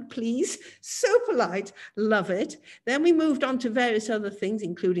mind, please? So polite, love it. Then we moved on to various other things,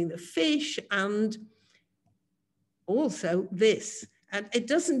 including the fish and also this. And it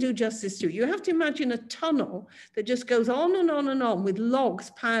doesn't do justice to it. You have to imagine a tunnel that just goes on and on and on with logs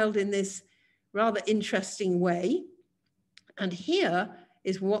piled in this rather interesting way. And here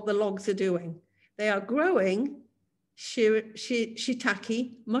is what the logs are doing. They are growing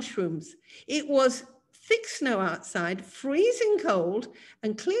shiitake mushrooms. It was thick snow outside, freezing cold,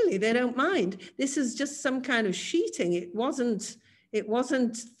 and clearly they don't mind. This is just some kind of sheeting. It wasn't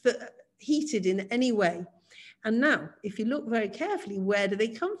heated in any way. And now, if you look very carefully, where do they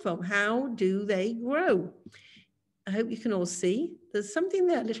come from? How do they grow? I hope you can all see. There's something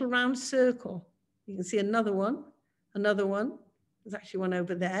there, a little round circle. You can see another one, another one. There's actually one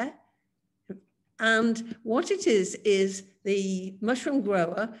over there. And what it is the mushroom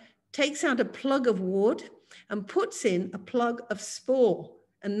grower takes out a plug of wood and puts in a plug of spore.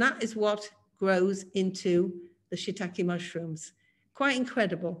 And that is what grows into the shiitake mushrooms. Quite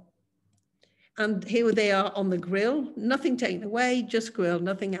incredible. And here they are on the grill, nothing taken away, just grilled,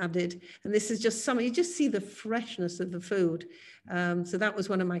 nothing added. And this is just some, you just see the freshness of the food. So that was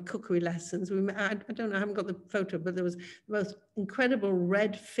one of my cookery lessons. I don't know, I haven't got the photo, but there was the most incredible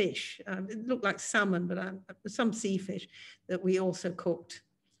red fish. It looked like salmon, but some sea fish that we also cooked.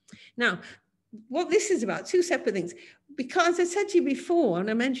 Now, what this is about, two separate things. Because I said to you before,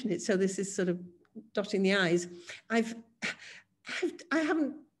 and I mentioned it, so this is sort of dotting the I's, I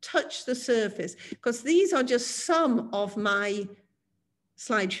haven't touch the surface, because these are just some of my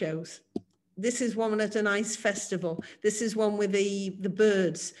slideshows. This is one at an ice festival. This is one with the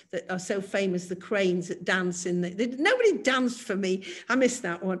birds that are so famous, the cranes that dance in nobody danced for me. I missed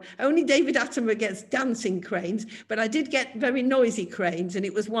that one. Only David Attenborough gets dancing cranes, but I did get very noisy cranes, and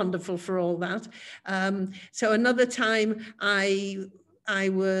it was wonderful for all that. So another time I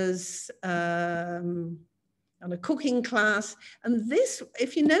was on a cooking class. And this,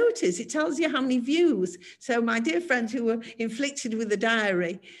 if you notice, it tells you how many views. So my dear friends who were inflicted with the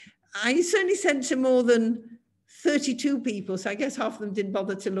diary, I certainly sent to more than 32 people. So I guess half of them didn't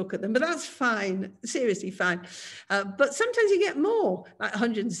bother to look at them, but that's fine, seriously fine. But sometimes you get more, like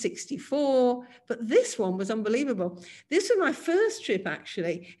 164, but this one was unbelievable. This was my first trip,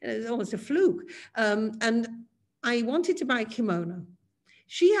 actually. It was almost a fluke. And I wanted to buy a kimono.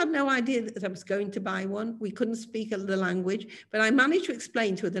 She had no idea that I was going to buy one. We couldn't speak the language, but I managed to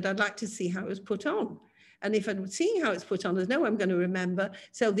explain to her that I'd like to see how it was put on. And if I'm seeing how it's put on, there's no way I'm going to remember.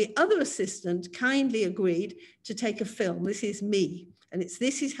 So the other assistant kindly agreed to take a film. This is me. And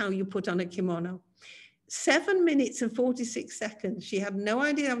this is how you put on a kimono. 7 minutes and 46 seconds. She had no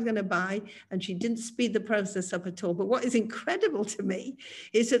idea I was going to buy, and she didn't speed the process up at all. But what is incredible to me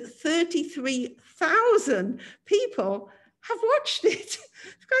is that 33,000 people have watched it.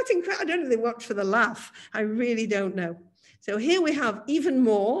 It's quite incredible. I don't know if they watch for the laugh. I really don't know. So here we have even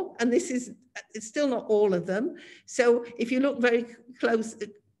more, and it's still not all of them. So if you look very close,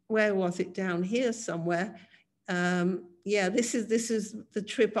 where was it? Down here somewhere. Yeah, this is the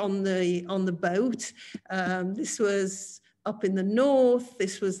trip on the boat. This was up in the north.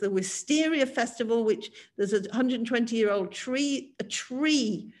 This was the Wisteria Festival, which there's a 120-year-old tree, a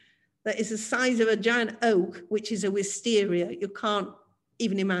tree that is the size of a giant oak, which is a wisteria. You can't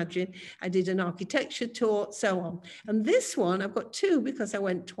even imagine. I did an architecture tour, so on. And this one, I've got two because I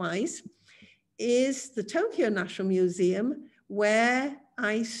went twice, is the Tokyo National Museum, where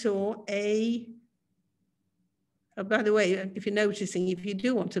I saw by the way, if you're noticing, if you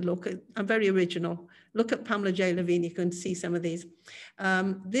do want to look at, I'm very original. Look at Pamela Levene, you can see some of these.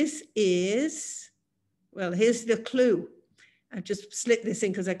 This is, well, here's the clue. I just slipped this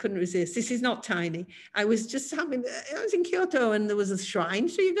in because I couldn't resist. This is not tiny. I was in Kyoto and there was a shrine.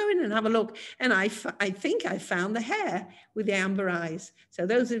 So you go in and have a look. And I think I found the hare with the amber eyes. So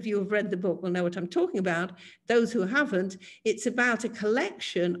those of you who have read the book will know what I'm talking about. Those who haven't, it's about a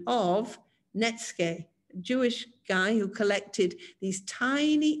collection of Netsuke, a Jewish guy who collected these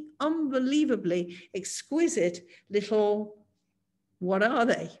tiny, unbelievably exquisite little, what are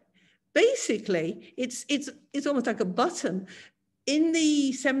they? Basically, it's almost like a button. In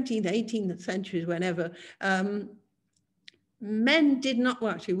the 17th, 18th centuries, whenever, men did not,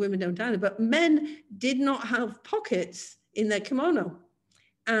 well, actually women don't either, but men did not have pockets in their kimono.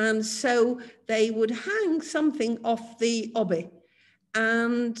 And so they would hang something off the obi.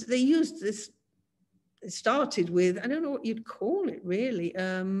 And they used this, it started with, I don't know what you'd call it really,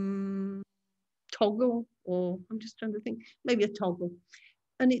 toggle, or I'm just trying to think, maybe a toggle.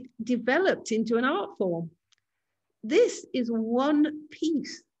 And it developed into an art form. This is one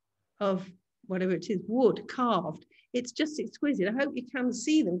piece of whatever it is, wood carved. It's just exquisite. I hope you can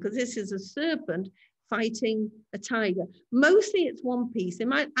see them, because this is a serpent fighting a tiger. Mostly it's one piece. They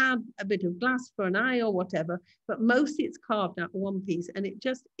might add a bit of glass for an eye or whatever, but mostly it's carved out of one piece, and it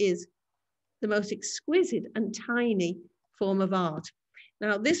just is the most exquisite and tiny form of art.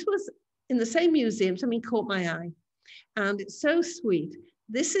 Now, this was in the same museum, something caught my eye, and it's so sweet.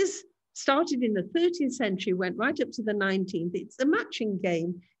 This is started in the 13th century, went right up to the 19th. It's a matching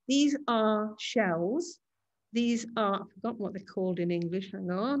game. These are shells. These are, I've forgotten what they're called in English,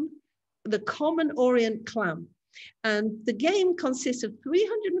 hang on. The common Orient clam. And the game consists of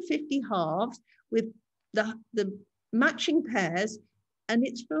 350 halves with the matching pairs, and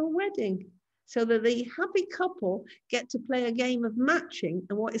it's for a wedding. So that the happy couple get to play a game of matching.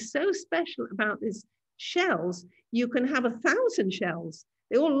 And what is so special about these shells, you can have 1,000 shells.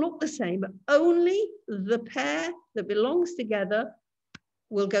 They all look the same, but only the pair that belongs together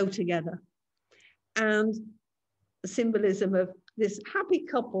will go together. And the symbolism of this happy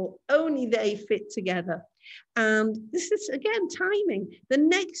couple, only they fit together. And this is, again, timing. The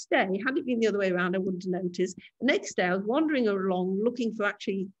next day, had it been the other way around, I wouldn't have noticed. The next day, I was wandering along looking for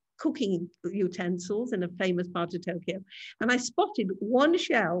actually cooking utensils in a famous part of Tokyo. And I spotted one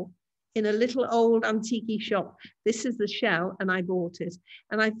shell in a little old antique shop. This is the shell, and I bought it.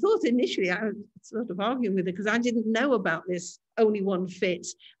 And I thought initially, I was sort of arguing with it because I didn't know about this only one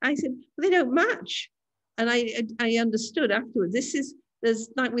fits. I said, well, they don't match. And I understood afterwards, there's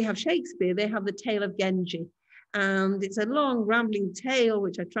like we have Shakespeare, they have the tale of Genji. And it's a long rambling tale,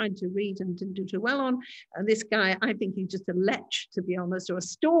 which I tried to read and didn't do too well on. And this guy, I think he's just a lech, to be honest, or a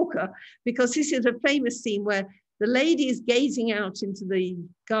stalker, because this is a famous scene where the lady is gazing out into the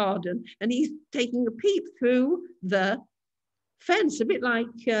garden and he's taking a peep through the fence, a bit like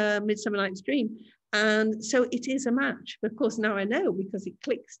Midsummer Night's Dream. And so it is a match. But of course, now I know, because it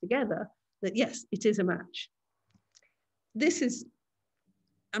clicks together, that yes, it is a match. This is,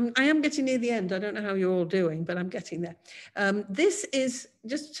 I am getting near the end. I don't know how you're all doing, but I'm getting there. This is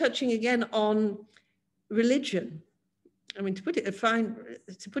just touching again on religion. I mean, to put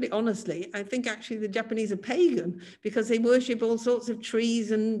it honestly, I think actually the Japanese are pagan because they worship all sorts of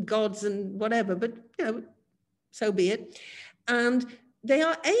trees and gods and whatever, but you know, so be it. And they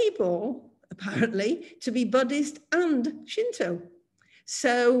are able, apparently, to be Buddhist and Shinto.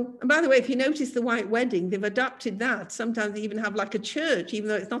 So, and by the way, if you notice the white wedding, they've adapted that. Sometimes they even have like a church, even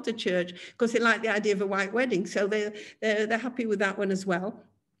though it's not a church, because they like the idea of a white wedding. So they're happy with that one as well.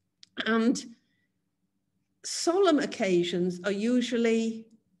 And solemn occasions are usually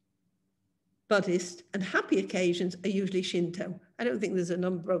Buddhist and happy occasions are usually Shinto. I don't think there's an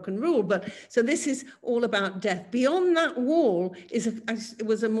unbroken rule, but so this is all about death. Beyond that wall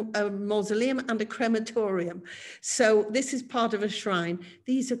was a mausoleum and a crematorium. So this is part of a shrine.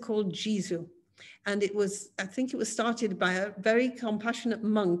 These are called Jizu. And I think it was started by a very compassionate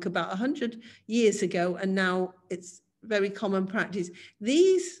monk about 100 years ago, and now it's very common practice.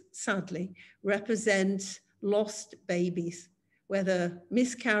 These, sadly, represent lost babies, whether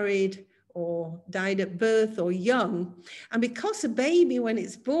miscarried or died at birth or young. And because a baby, when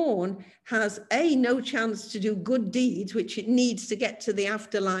it's born, has no chance to do good deeds, which it needs to get to the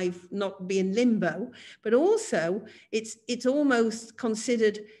afterlife, not be in limbo, but also it's almost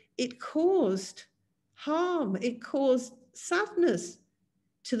considered, it caused harm, it caused sadness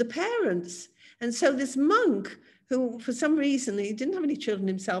to the parents. And so this monk, who for some reason, he didn't have any children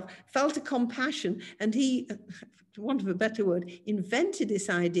himself, felt a compassion, and he, for want of a better word, invented this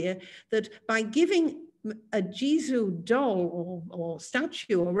idea that by giving a Jizu doll or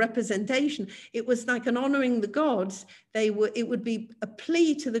statue or representation, it was like an honoring the gods. It would be a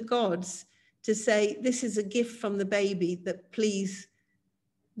plea to the gods to say, this is a gift from the baby, that please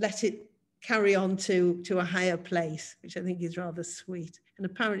let it carry on to a higher place, which I think is rather sweet. And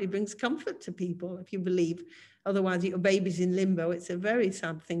apparently brings comfort to people, if you believe. Otherwise, your baby's in limbo. It's a very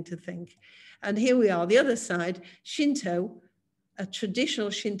sad thing to think. And here we are, the other side, Shinto, a traditional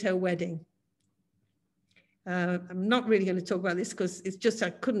Shinto wedding. I'm not really going to talk about this because it's just,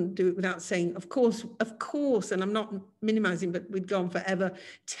 I couldn't do it without saying, of course, and I'm not minimizing, but we'd go on forever,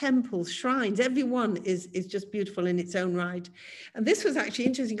 temples, shrines, every one is just beautiful in its own right. And this was actually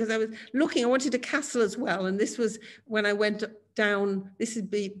interesting because I was looking, I wanted a castle as well. And this was when I went down, this is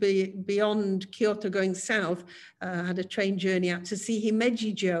beyond Kyoto going south, had a train journey out to see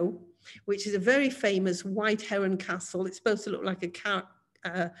Himeji-jo, which is a very famous white heron castle. It's supposed to look like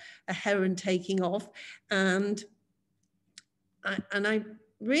a heron taking off. And I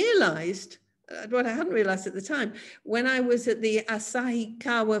realized what I hadn't realized at the time, when I was at the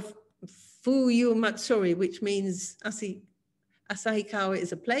Asahikawa Fuyu Matsuri, which means Asahikawa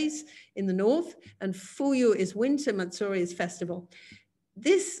is a place in the north, and Fuyu is winter, Matsuri is festival.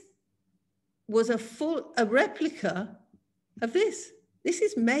 This was a replica of this. This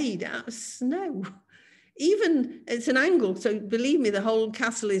is made out of snow. Even, it's an angle, so believe me, the whole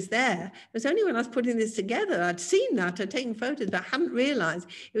castle is there. It was only when I was putting this together, I'd seen that, I'd taken photos, but I hadn't realized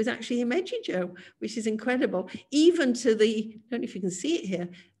it was actually Himejijo, which is incredible. Even to the, I don't know if you can see it here,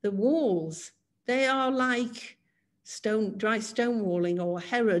 the walls, they are like dry stone walling or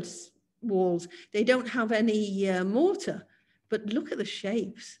Herod's walls. They don't have any mortar, but look at the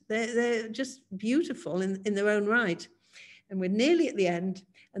shapes. They're just beautiful in their own right. And we're nearly at the end.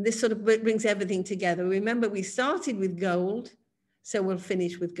 And this sort of brings everything together. Remember, we started with gold, so we'll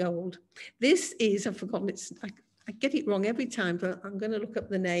finish with gold. This is, I've forgotten, I get it wrong every time, but I'm going to look up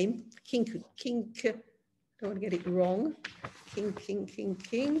the name. I don't want to get it wrong.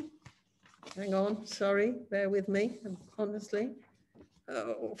 King. Hang on, sorry, bear with me, honestly.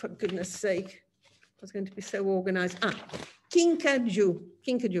 Oh, for goodness sake, I was going to be so organized.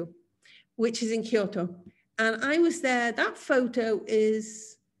 Kinkaju, which is in Kyoto. And I was there, that photo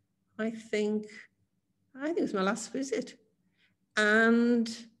is, I think it was my last visit.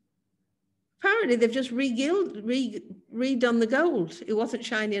 And apparently they've just redone the gold. It wasn't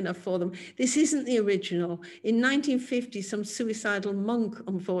shiny enough for them. This isn't the original. In 1950, some suicidal monk,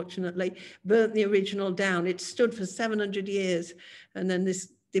 unfortunately, burnt the original down. It stood for 700 years. And then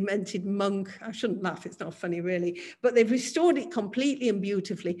this demented monk, I shouldn't laugh, it's not funny really, but they've restored it completely and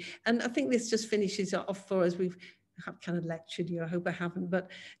beautifully. And I think this just finishes off for us. I've kind of lectured you, I hope I haven't, but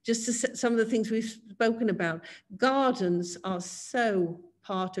just to some of the things we've spoken about. Gardens are so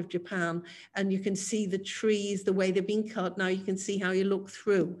part of Japan, and you can see the trees, the way they've been cut. Now you can see how you look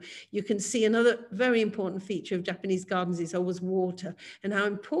through. You can see another very important feature of Japanese gardens is always water, and how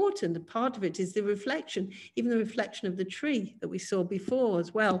important a part of it is the reflection, even the reflection of the tree that we saw before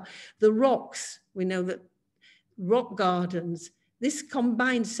as well. The rocks, we know that rock gardens, this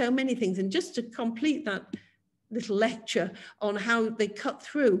combines so many things. And just to complete that little lecture on how they cut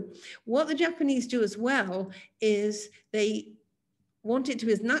through, what the Japanese do as well is they want it to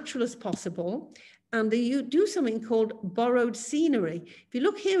be as natural as possible, and they do something called borrowed scenery. If you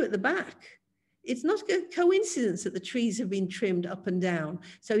look here at the back, it's not a coincidence that the trees have been trimmed up and down,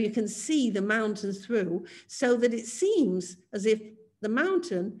 so you can see the mountains through, so that it seems as if the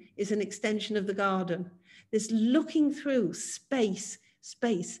mountain is an extension of the garden. This looking through space.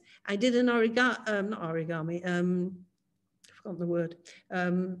 I did an I've forgotten the word,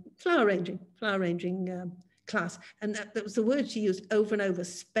 flower arranging class, and that was the word she used over and over,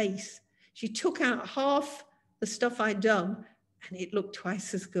 space. She took out half the stuff I'd done and it looked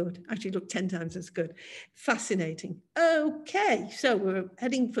twice as good. Actually, it looked 10 times as good. Fascinating. Okay, so we're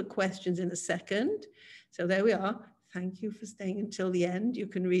heading for questions in a second. So there we are. Thank you for staying until the end. You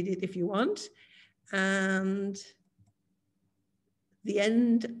can read it if you want. And the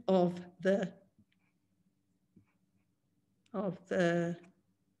end of the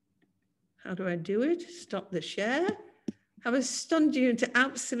how do I do it? Stop the share. Have I stunned you into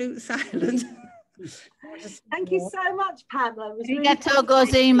absolute silence? Thank you so much, Pamela. Arigatou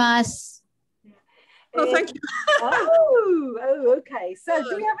gozaimasu. Oh, thank you. Oh, okay. So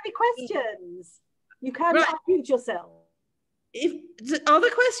do we have any questions? You can unmute yourself. Are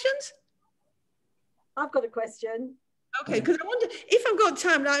there questions? I've got a question. Okay, because I wonder if I've got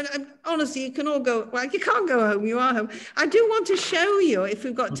time. Honestly, you can all go. Well, you can't go home. You are home. I do want to show you if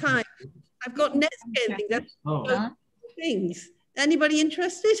we've got time. I've got Netscape things. Anybody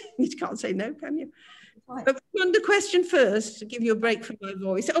interested? You can't say no, can you? But on the question first to give you a break from my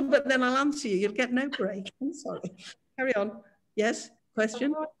voice. Oh, but then I'll answer you. You'll get no break. I'm sorry. Carry on. Yes.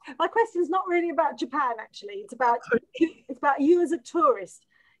 Question. My question is not really about Japan. Actually, it's about you as a tourist.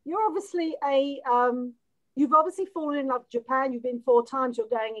 You're obviously you've obviously fallen in love with Japan. You've been 4 times. You're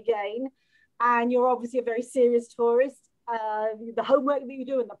going again, and you're obviously a very serious tourist. The homework that you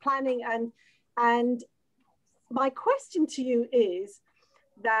do and the planning, and my question to you is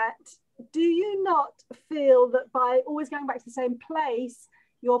that do you not feel that by always going back to the same place,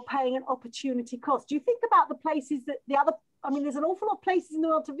 you're paying an opportunity cost? Do you think about the places that there's an awful lot of places in the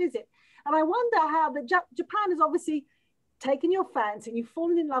world to visit, and I wonder how Japan has obviously taken your fancy and you've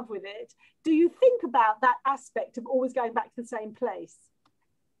fallen in love with it. Do you think about that aspect of always going back to the same place?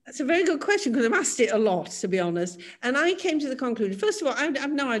 That's a very good question because I've asked it a lot, to be honest. And I came to the conclusion, first of all, I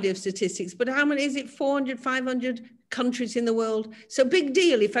have no idea of statistics, but how many is it? 400, 500 countries in the world? So big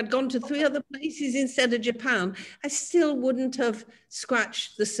deal. If I'd gone to 3 other places instead of Japan, I still wouldn't have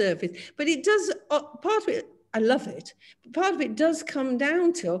scratched the surface. But it does, part of it, I love it. But part of it does come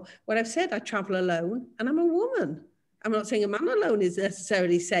down to what I've said. I travel alone and I'm a woman. I'm not saying a man alone is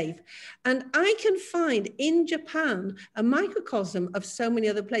necessarily safe. And I can find in Japan a microcosm of so many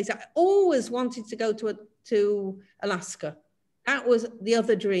other places. I always wanted to go to Alaska. That was the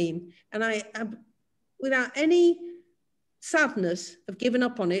other dream. And I, without any sadness, have given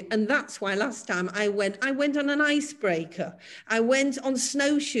up on it. And that's why last time I went on an icebreaker. I went on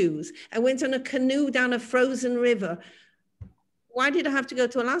snowshoes. I went on a canoe down a frozen river. Why did I have to go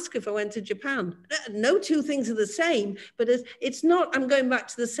to Alaska if I went to Japan? No two things are the same, but it's not, I'm going back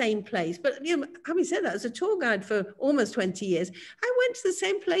to the same place. But you know, having said that, as a tour guide for almost 20 years, I went to the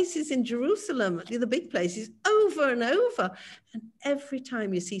same places in Jerusalem, the big places, over and over. And every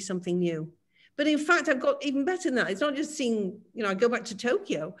time you see something new. But in fact, I've got even better than that. It's not just seeing, you know, I go back to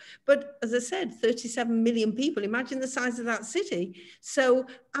Tokyo, but as I said, 37 million people. Imagine the size of that city. So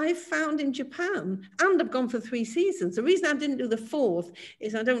I found in Japan, and I've gone for 3 seasons. The reason I didn't do the 4th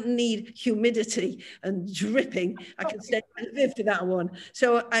is I don't need humidity and dripping. I can stay and live for that one.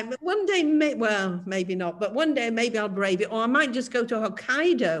 So one day, well, maybe not, but one day maybe I'll brave it, or I might just go to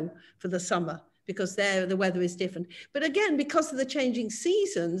Hokkaido for the summer because there the weather is different. But again, because of the changing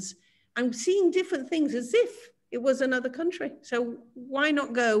seasons, I'm seeing different things as if it was another country. So why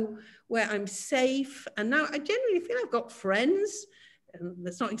not go where I'm safe? And now I generally feel I've got friends, and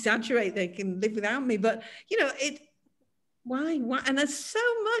let's not exaggerate, they can live without me, but you know, why? And there's so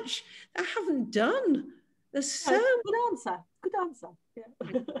much I haven't done. There's so Good answer. Yeah.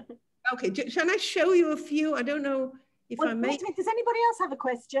 Okay, shall I show you a few? I don't know if I may. Does anybody else have a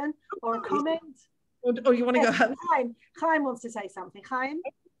question or a comment? Or you want to go home? Chaim wants to say something. Chaim?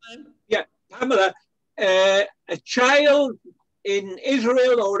 Yeah, Pamela, a child in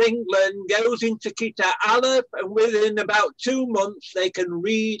Israel or England goes into Kita Aleph, and within about 2 months they can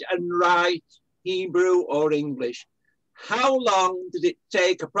read and write Hebrew or English. How long did it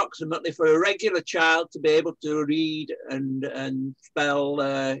take approximately for a regular child to be able to read and spell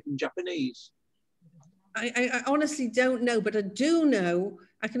in Japanese? I honestly don't know, but I do know,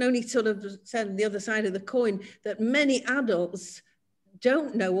 I can only sort of send the other side of the coin, that many adults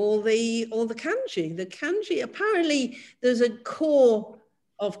don't know all the kanji. The kanji, apparently there's a core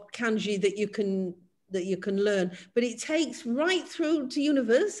of kanji that you can learn, but it takes right through to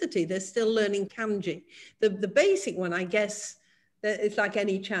university. They're still learning kanji. The basic one, I guess, that it's like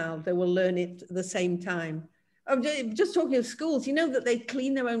any child, they will learn it at the same time. I'm just talking of schools, you know that they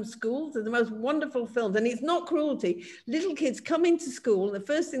clean their own schools. They're the most wonderful films, and it's not cruelty. Little kids come into school, and the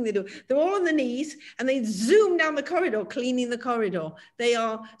first thing they do, they're all on their knees, and they zoom down the corridor, cleaning the corridor. They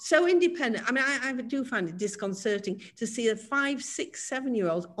are so independent. I mean, I do find it disconcerting to see a 5, 6,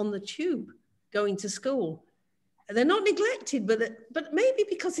 7-year-old on the tube going to school. They're not neglected, but maybe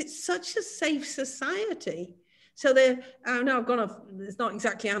because it's such a safe society. So they're, I know I've gone off, it's not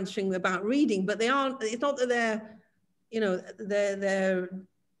exactly answering about reading, but they aren't, it's not that they're, you know, they're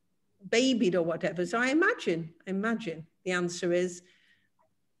babied or whatever. So I imagine the answer is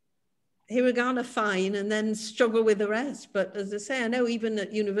hiragana fine and then struggle with the rest. But as I say, I know even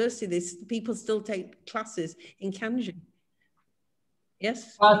at university, people still take classes in kanji.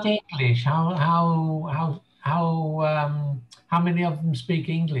 Yes? About English, how many of them speak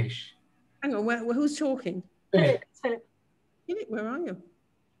English? Hang on, who's talking? Philip. Philip, where are you?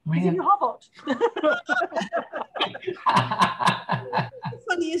 He's in Rehovot. The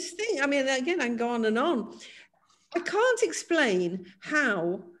funniest thing, I mean, again, I can go on and on. I can't explain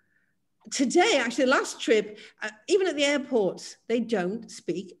how today, actually, last trip, even at the airports, they don't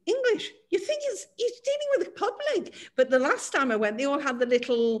speak English. You think it's dealing with the public. But the last time I went, they all had the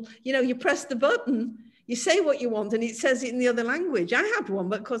little, you know, you press the button, you say what you want, and it says it in the other language. I had one,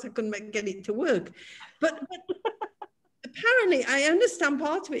 but of course I couldn't get it to work. But apparently, I understand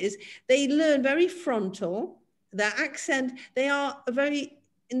part of it is they learn very frontal, their accent, they are very,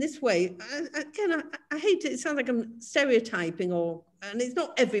 in this way, again, I hate it sounds like I'm stereotyping, and it's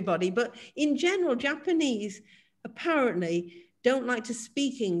not everybody, but in general, Japanese apparently don't like to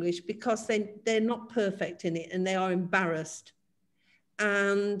speak English because they're not perfect in it and they are embarrassed.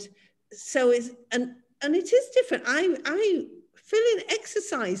 And so it is different. I fill in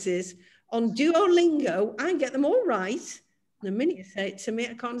exercises on Duolingo, I get them all right. The minute you say it to me, I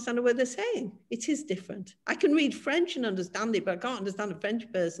can't understand a word they're saying. It is different. I can read French and understand it, but I can't understand a French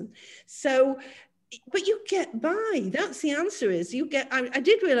person. So but you get by. That's the answer is you get, I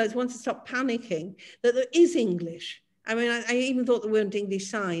did realize once I stopped panicking that there is English. I mean, I even thought there weren't English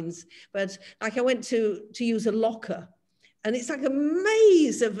signs, but like I went to use a locker and it's like a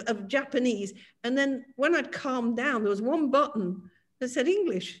maze of Japanese. And then when I'd calmed down, there was one button that said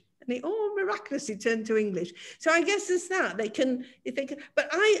English. And it all miraculously turned to English. So I guess it's that they can, if they can, but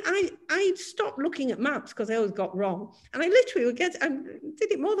I stopped looking at maps because I always got wrong. And I literally would I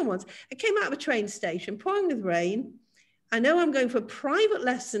did it more than once. I came out of a train station, pouring with rain. I know I'm going for a private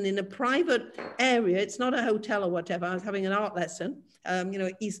lesson in a private area. It's not a hotel or whatever. I was having an art lesson, you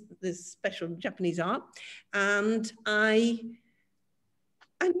know, this special Japanese art. And I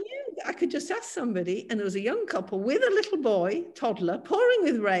knew that I could just ask somebody, and there was a young couple with a little boy, toddler, pouring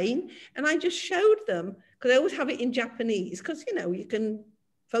with rain, and I just showed them, because I always have it in Japanese, because, you know, you can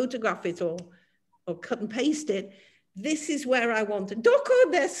photograph it or cut and paste it. This is where I want it.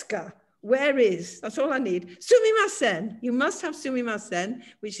 Doko desu ka? Where is? That's all I need. Sumimasen. You must have sumimasen,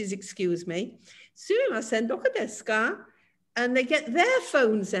 which is excuse me. Sumimasen, doko desu ka? And they get their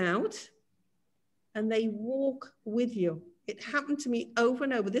phones out, and they walk with you. It happened to me over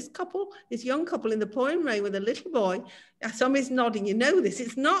and over. This couple, this young couple in the pouring rain with a little boy, somebody's nodding, you know this,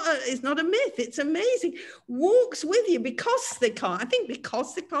 it's not a myth, it's amazing, walks with you because they can't, I think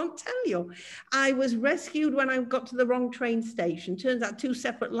because they can't tell you. I was rescued when I got to the wrong train station. Turns out 2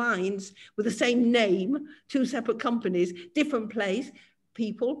 separate lines with the same name, 2 separate companies, different place.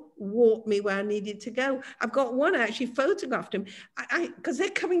 People walked me where I needed to go. I've got one, I actually photographed him, because they're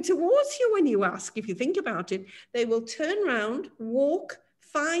coming towards you when you ask, if you think about it. They will turn around, walk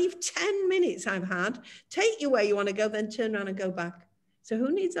 5-10 minutes I've had, take you where you want to go, then turn around and go back. So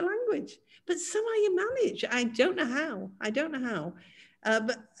who needs a language? But somehow you manage. I don't know how.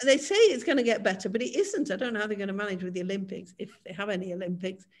 But they say it's going to get better, but it isn't. I don't know how they're going to manage with the Olympics, if they have any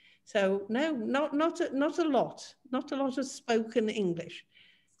Olympics. So no, not a lot of spoken English.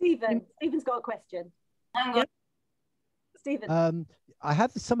 Stephen's got a question. Yeah. Stephen.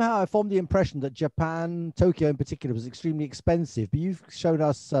 I formed the impression that Japan, Tokyo in particular, was extremely expensive, but you've shown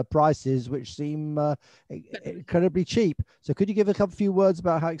us prices which seem incredibly cheap. So could you give a few words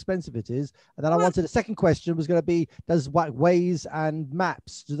about how expensive it is? And then I wanted, the second question was going to be, does Waze and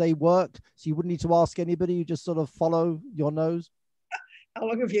maps, do they work? So you wouldn't need to ask anybody, you just sort of follow your nose? How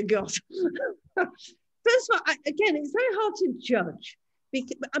long have you got? First of all, again, it's very hard to judge,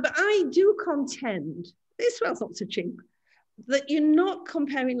 but I do contend, this smells not so cheap, that you're not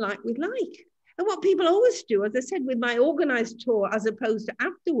comparing like with like. And what people always do, as I said, with my organized tour, as opposed to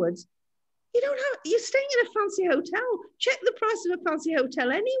afterwards, you're staying in a fancy hotel. Check the price of a fancy hotel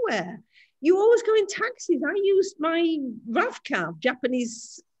anywhere. You always go in taxis. I used my RAV-cab,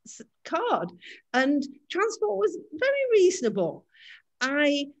 Japanese card, and transport was very reasonable.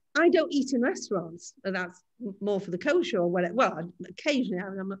 I don't eat in restaurants, and that's more for the kosher or whatever. Well, occasionally,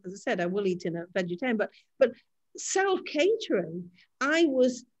 as I said, I will eat in a vegetarian, but self-catering, I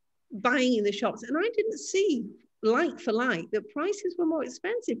was buying in the shops, and I didn't see like for like that prices were more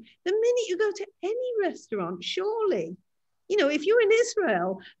expensive. The minute you go to any restaurant, surely, you know, if you're in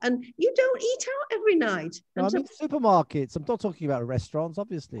Israel and you don't eat out every night. No, I mean supermarkets. I'm not talking about restaurants,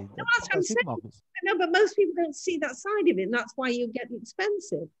 obviously. No, that's what I'm saying. No, but most people don't see that side of it, and that's why you get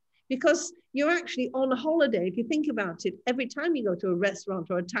expensive. Because you're actually on a holiday. If you think about it, every time you go to a restaurant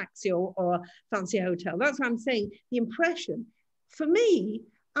or a taxi or a fancy hotel, that's what I'm saying. The impression, for me,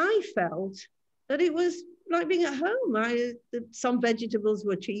 I felt that it was like being at home. Some vegetables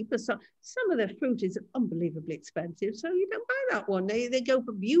were cheaper. Some of the fruit is unbelievably expensive. So you don't buy that one. They go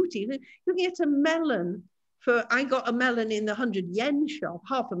for beauty. You can get a melon I got a melon in the 100 yen shop,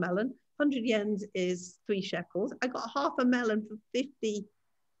 half a melon. 100 yens is 3 shekels. I got half a melon for 50,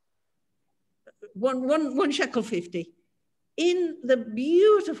 one shekel 50. In the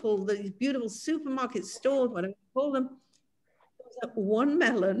beautiful supermarket stores, whatever you call them, one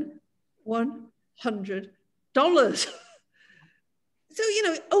melon, $100. So, you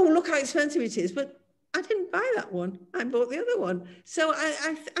know, oh, look how expensive it is. But I didn't buy that one. I bought the other one. So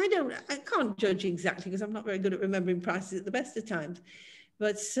I can't judge exactly because I'm not very good at remembering prices at the best of times.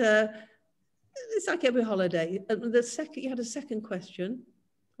 But it's like every holiday. You had a second question.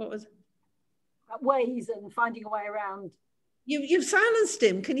 What was it? Ways and finding a way around. You've silenced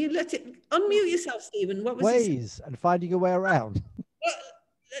him. Can you unmute yourself, Stephen? What was Ways and finding a way around. Well,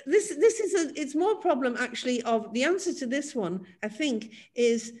 it's more problem actually of the answer to this one, I think,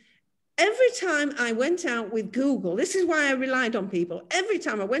 is every time I went out with Google, this is why I relied on people. Every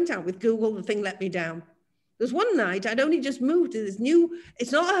time I went out with Google, the thing let me down. There was one night, I'd only just moved to this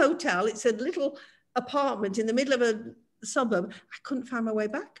it's not a hotel, it's a little apartment in the middle of a suburb. I couldn't find my way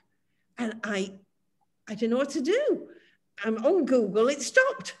back. And I I didn't know what to do. I'm on Google, it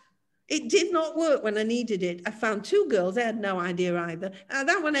stopped. It did not work when I needed it. I found 2 girls, they had no idea either.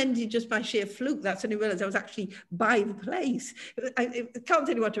 That one ended just by sheer fluke. That's when I realized I was actually by the place. I can't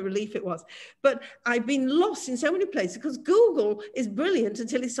tell you what a relief it was. But I've been lost in so many places because Google is brilliant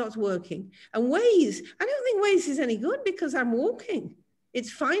until it starts working. And Waze, I don't think Waze is any good because I'm walking.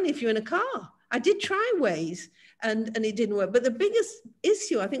 It's fine if you're in a car. I did try Waze and it didn't work. But the biggest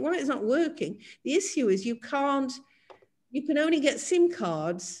issue, I think why it's not working, the issue is you can only get SIM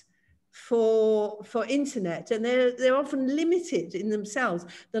cards for internet, and they're often limited in themselves.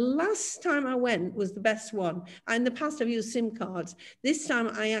 The last time I went was the best one. In the past I've used SIM cards. This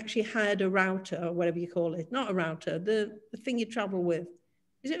time I actually had a router, or whatever you call it. Not a router, the thing you travel with.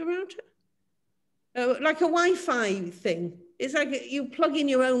 Is it a router? Like a Wi-Fi thing. It's like you plug in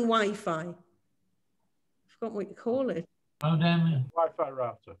your own Wi-Fi. I forgot what you call it. Modem. Wi-Fi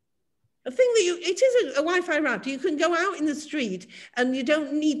router. A thing that it is a Wi-Fi router. You can go out in the street and you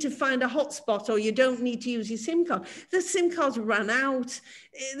don't need to find a hotspot, or you don't need to use your SIM card. The SIM cards ran out.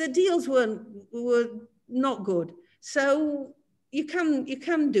 The deals were not good. So you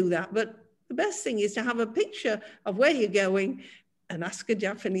can do that. But the best thing is to have a picture of where you're going and ask a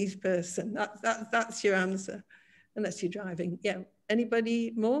Japanese person. That's your answer, unless you're driving. Yeah.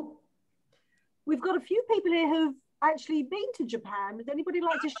 Anybody more? We've got a few people here who've actually been to Japan. Would anybody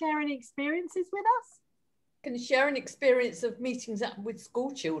like to share any experiences with us? Can share an experience of meetings with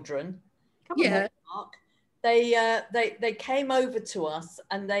school children. Yeah. Mark. They came over to us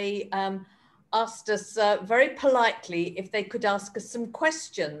and they asked us very politely if they could ask us some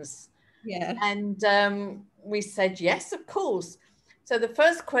questions. Yeah. And we said, yes, of course. So the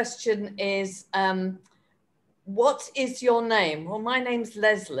first question is, what is your name? Well, my name's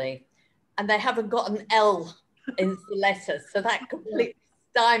Leslie. And they haven't got an L in the letter, so that completely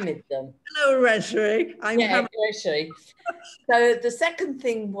stymied them. Hello, Leslie. Leslie. So the second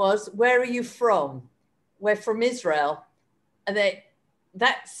thing was, where are you from? We're from Israel. And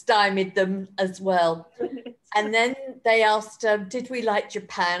that stymied them as well. And then they asked, did we like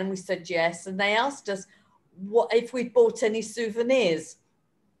Japan? And we said yes. And they asked us what if we bought any souvenirs.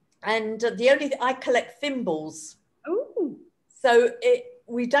 And I collect thimbles. Oh. So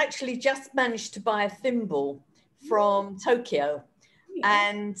we'd actually just managed to buy a thimble from Tokyo.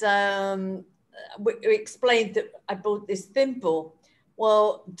 And we explained that I bought this thimble.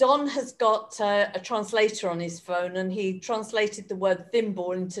 Well, Don has got a translator on his phone, and he translated the word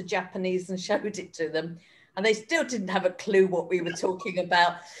thimble into Japanese and showed it to them. And they still didn't have a clue what we were talking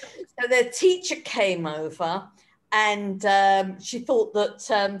about. So their teacher came over, and she thought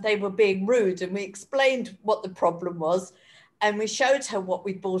that they were being rude, and we explained what the problem was. And we showed her what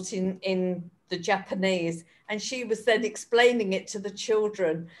we bought in the Japanese, and she was then explaining it to the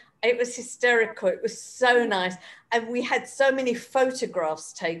children. It was hysterical. It was so nice. And we had so many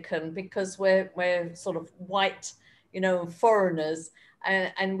photographs taken because we're sort of white, foreigners.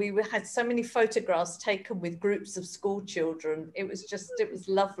 And we had so many photographs taken with groups of school children. It was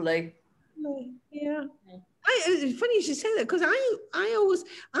lovely. Yeah. It's funny you should say that, because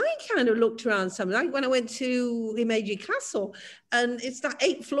I kind of looked around something, like when I went to Ager Castle, and it's like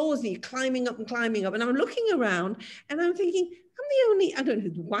 8 floors and you're climbing up, and I'm looking around and I'm thinking, I'm the only, I don't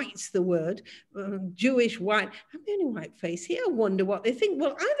know, white's the word, Jewish white, I'm the only white face here. I wonder what they think.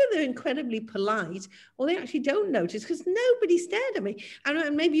 Well, either they're incredibly polite or they actually don't notice, because nobody stared at me.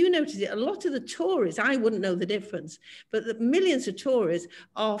 And maybe you noticed it, a lot of the tourists, I wouldn't know the difference, but the millions of tourists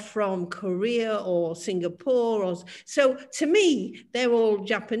are from Korea or Singapore. So to me, they're all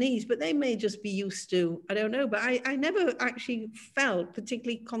Japanese, but they may just be used to, I don't know, but I never actually felt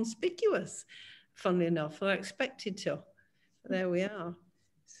particularly conspicuous, funnily enough, I expected to. There we are.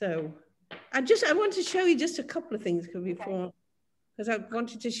 So I want to show you just a couple of things before, because I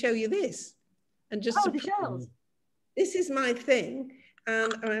wanted to show you this. And just the shells. This is my thing.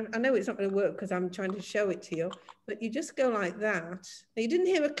 And I know it's not going to work because I'm trying to show it to you, but you just go like that. Now, you didn't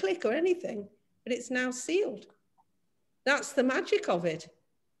hear a click or anything, but it's now sealed. That's the magic of it.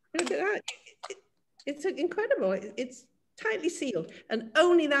 Look at that. It's incredible. It's tightly sealed, and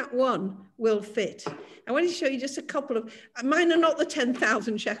only that one will fit. I want to show you just a couple of, mine are not the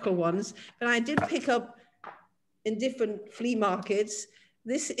 10,000 shekel ones, but I did pick up in different flea markets.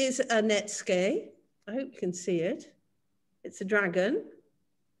 This is a netsuke. I hope you can see it. It's a dragon.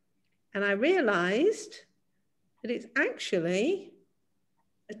 And I realized that it's actually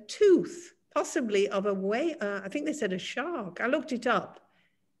a tooth, possibly of a I think they said a shark. I looked it up.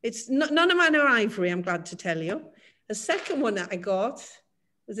 It's none of mine are ivory, I'm glad to tell you. The second one that I got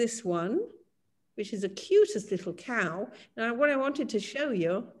was this one, which is the cutest little cow. Now, what I wanted to show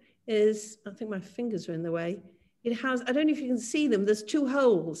you is, I think my fingers are in the way. It has, I don't know if you can see them, there's 2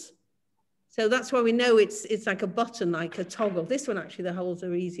 holes. So that's why we know it's like a button, like a toggle. This one, actually, the holes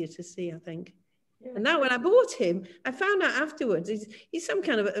are easier to see, I think. Yeah. And now when I bought him, I found out afterwards, he's some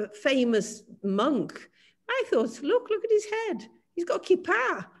kind of a famous monk. I thought, look at his head. He's got a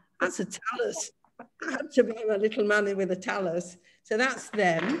kippah. That's a talus. I had to buy my little man with a talus. So that's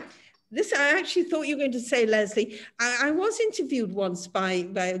them. This, I actually thought you were going to say, Leslie, I was interviewed once by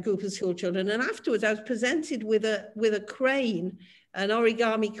a group of school children, and afterwards I was presented with a crane, an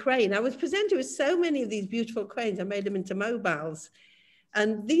origami crane. I was presented with so many of these beautiful cranes. I made them into mobiles.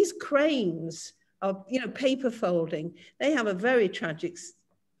 And these cranes are, you know, paper folding. They have a very tragic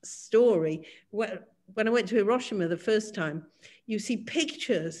story. When I went to Hiroshima the first time, you see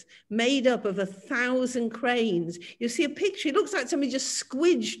pictures made up of 1,000 cranes. You see a picture, it looks like somebody just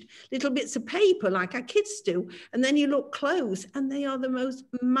squidged little bits of paper like our kids do. And then you look close and they are the most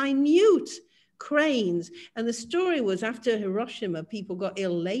minute cranes. And the story was after Hiroshima, people got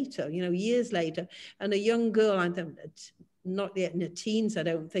ill later, you know, years later. And a young girl, not yet in her teens, I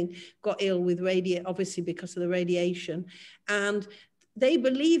don't think, got ill with obviously because of the radiation. And they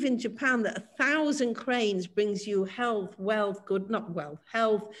believe in Japan that 1,000 cranes brings you health, wealth,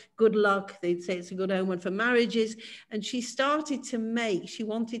 health, good luck. They'd say it's a good omen for marriages. And she wanted to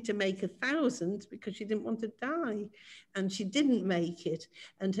make 1,000 because she didn't want to die. And she didn't make it.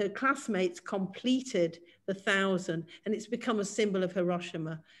 And her classmates completed the 1,000. And it's become a symbol of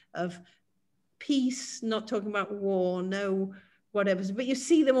Hiroshima, of peace, not talking about war, no whatever, but you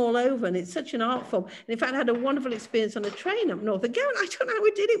see them all over, and it's such an art form. And in fact, I had a wonderful experience on a train up north. Again, I don't know how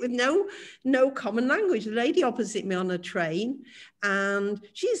we did it with no common language. The lady opposite me on a train, and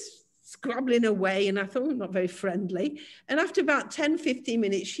she's scrabbling away, and I thought, not very friendly. And after about 10, 15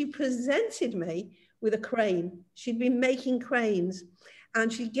 minutes, she presented me with a crane. She'd been making cranes,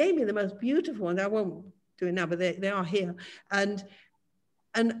 and she gave me the most beautiful one. I won't do it now, but they are here. And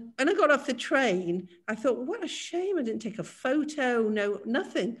when I got off the train, I thought, what a shame I didn't take a photo,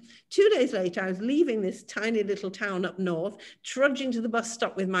 nothing. 2 days later, I was leaving this tiny little town up north, trudging to the bus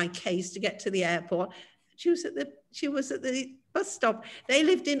stop with my case to get to the airport. She was at the bus stop. They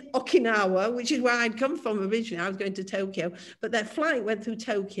lived in Okinawa, which is where I'd come from originally. I was going to Tokyo, but their flight went through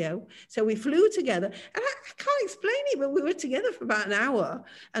Tokyo. So we flew together, and I can't explain it, but we were together for about an hour.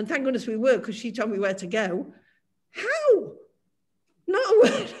 And thank goodness we were, because she told me where to go. How?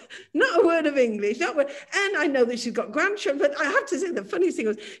 Not a word of English, not a word. And I know that she's got grandchildren, but I have to say the funniest thing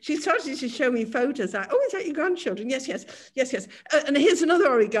was she started to show me photos like, oh, is that your grandchildren? Yes. And here's another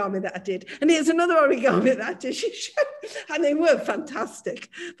origami that I did. And here's another origami that I did. And they were fantastic.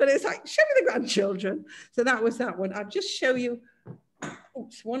 But it's like, show me the grandchildren. So that was that one. I'll just show you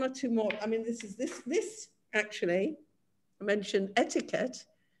one or two more. I mean, this actually, I mentioned etiquette.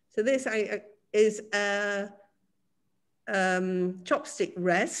 So this is chopstick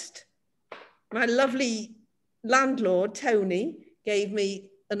rest. My lovely landlord, Tony, gave me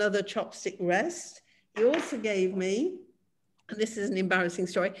another chopstick rest. He also gave me, and this is an embarrassing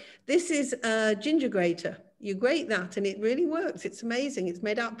story, this is a ginger grater. You grate that and it really works. It's amazing. It's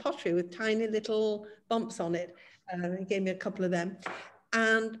made out of pottery with tiny little bumps on it. He gave me a couple of them.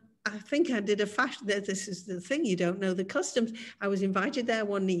 And I think I did a fashion, this is the thing, you don't know the customs. I was invited there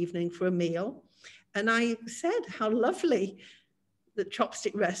one evening for a meal. And I said, how lovely the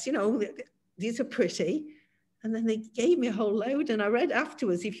chopstick rest, you know, these are pretty. And then they gave me a whole load. And I read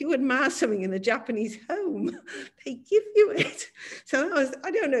afterwards, if you admire something in a Japanese home, they give you it. So that was,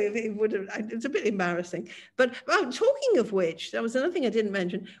 I don't know if it would have, it's a bit embarrassing. But talking of which, that was another thing I didn't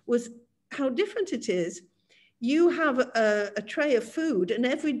mention, was how different it is. You have a tray of food and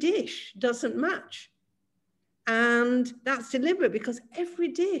every dish doesn't match. And that's deliberate because every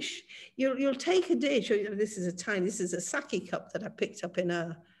dish, you'll take a dish, this is a sake cup that I picked up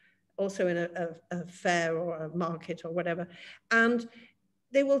also in a fair or a market or whatever. And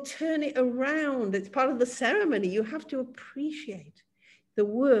they will turn it around. It's part of the ceremony. You have to appreciate the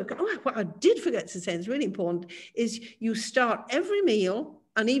work. Oh, what I did forget to say, it's really important, is you start every meal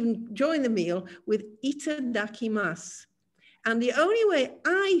and even during the meal with itadakimasu. And the only way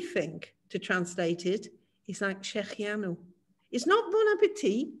I think to translate it is like Shechianu. It's not bon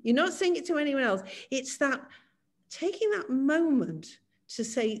appetit. You're not saying it to anyone else. It's that taking that moment to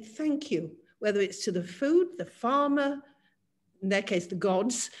say thank you, whether it's to the food, the farmer, in their case, the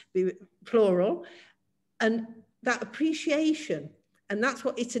gods, plural, and that appreciation. And that's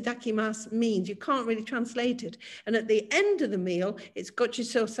what itadakimasu means. You can't really translate it. And at the end of the meal, it's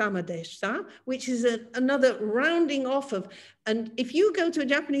gochiso sama deshita, which is another rounding off of, and if you go to a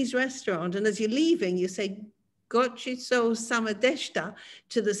Japanese restaurant and as you're leaving, you say, Gochiso Samadeshta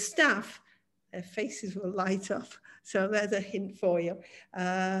to the staff, their faces will light up. So there's a hint for you.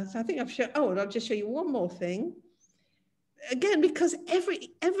 So I think I've shown, oh, and I'll just show you one more thing. Again, because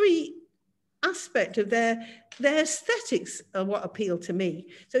every aspect of their aesthetics are what appeal to me.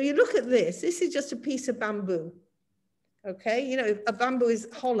 So you look at this is just a piece of bamboo. Okay, you know, a bamboo is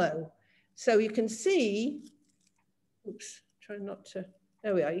hollow. So you can see, oops, try not to,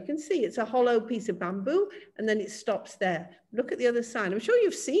 there we are. You can see it's a hollow piece of bamboo and then it stops there. Look at the other side. I'm sure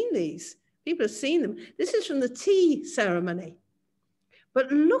you've seen these. People have seen them. This is from the tea ceremony.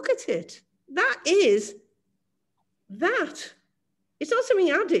 But look at it. That is that. It's not something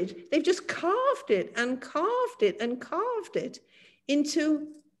added. They've just carved it and carved it and carved it into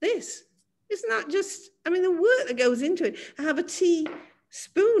this. Isn't that just, I mean, the work that goes into it. I have a tea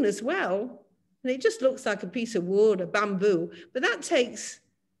spoon as well. And it just looks like a piece of wood, a bamboo. But that takes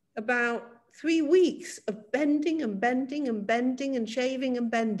about 3 weeks of bending and bending and bending and shaving and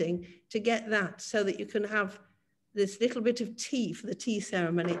bending to get that so that you can have this little bit of tea for the tea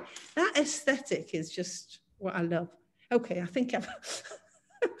ceremony. That aesthetic is just what I love. Okay, I think I've,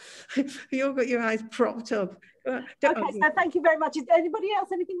 you've got your eyes propped up. Okay, so thank you very much. Is anybody else,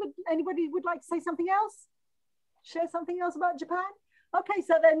 anybody would like to say something else? Share something else about Japan? Okay,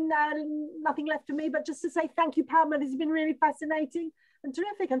 so then nothing left for me, but just to say thank you, Pamela. This has been really fascinating and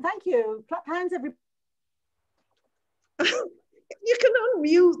terrific, and thank you. Clap hands, everybody. You can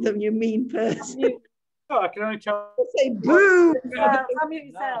unmute them, you mean person. Oh, I can only tell. Say boo. Unmute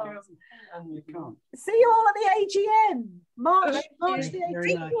yourself. And you can't. See you all at the AGM. March the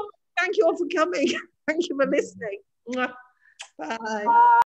 18th. Thank you all for coming. Thank you for listening. Bye. Bye.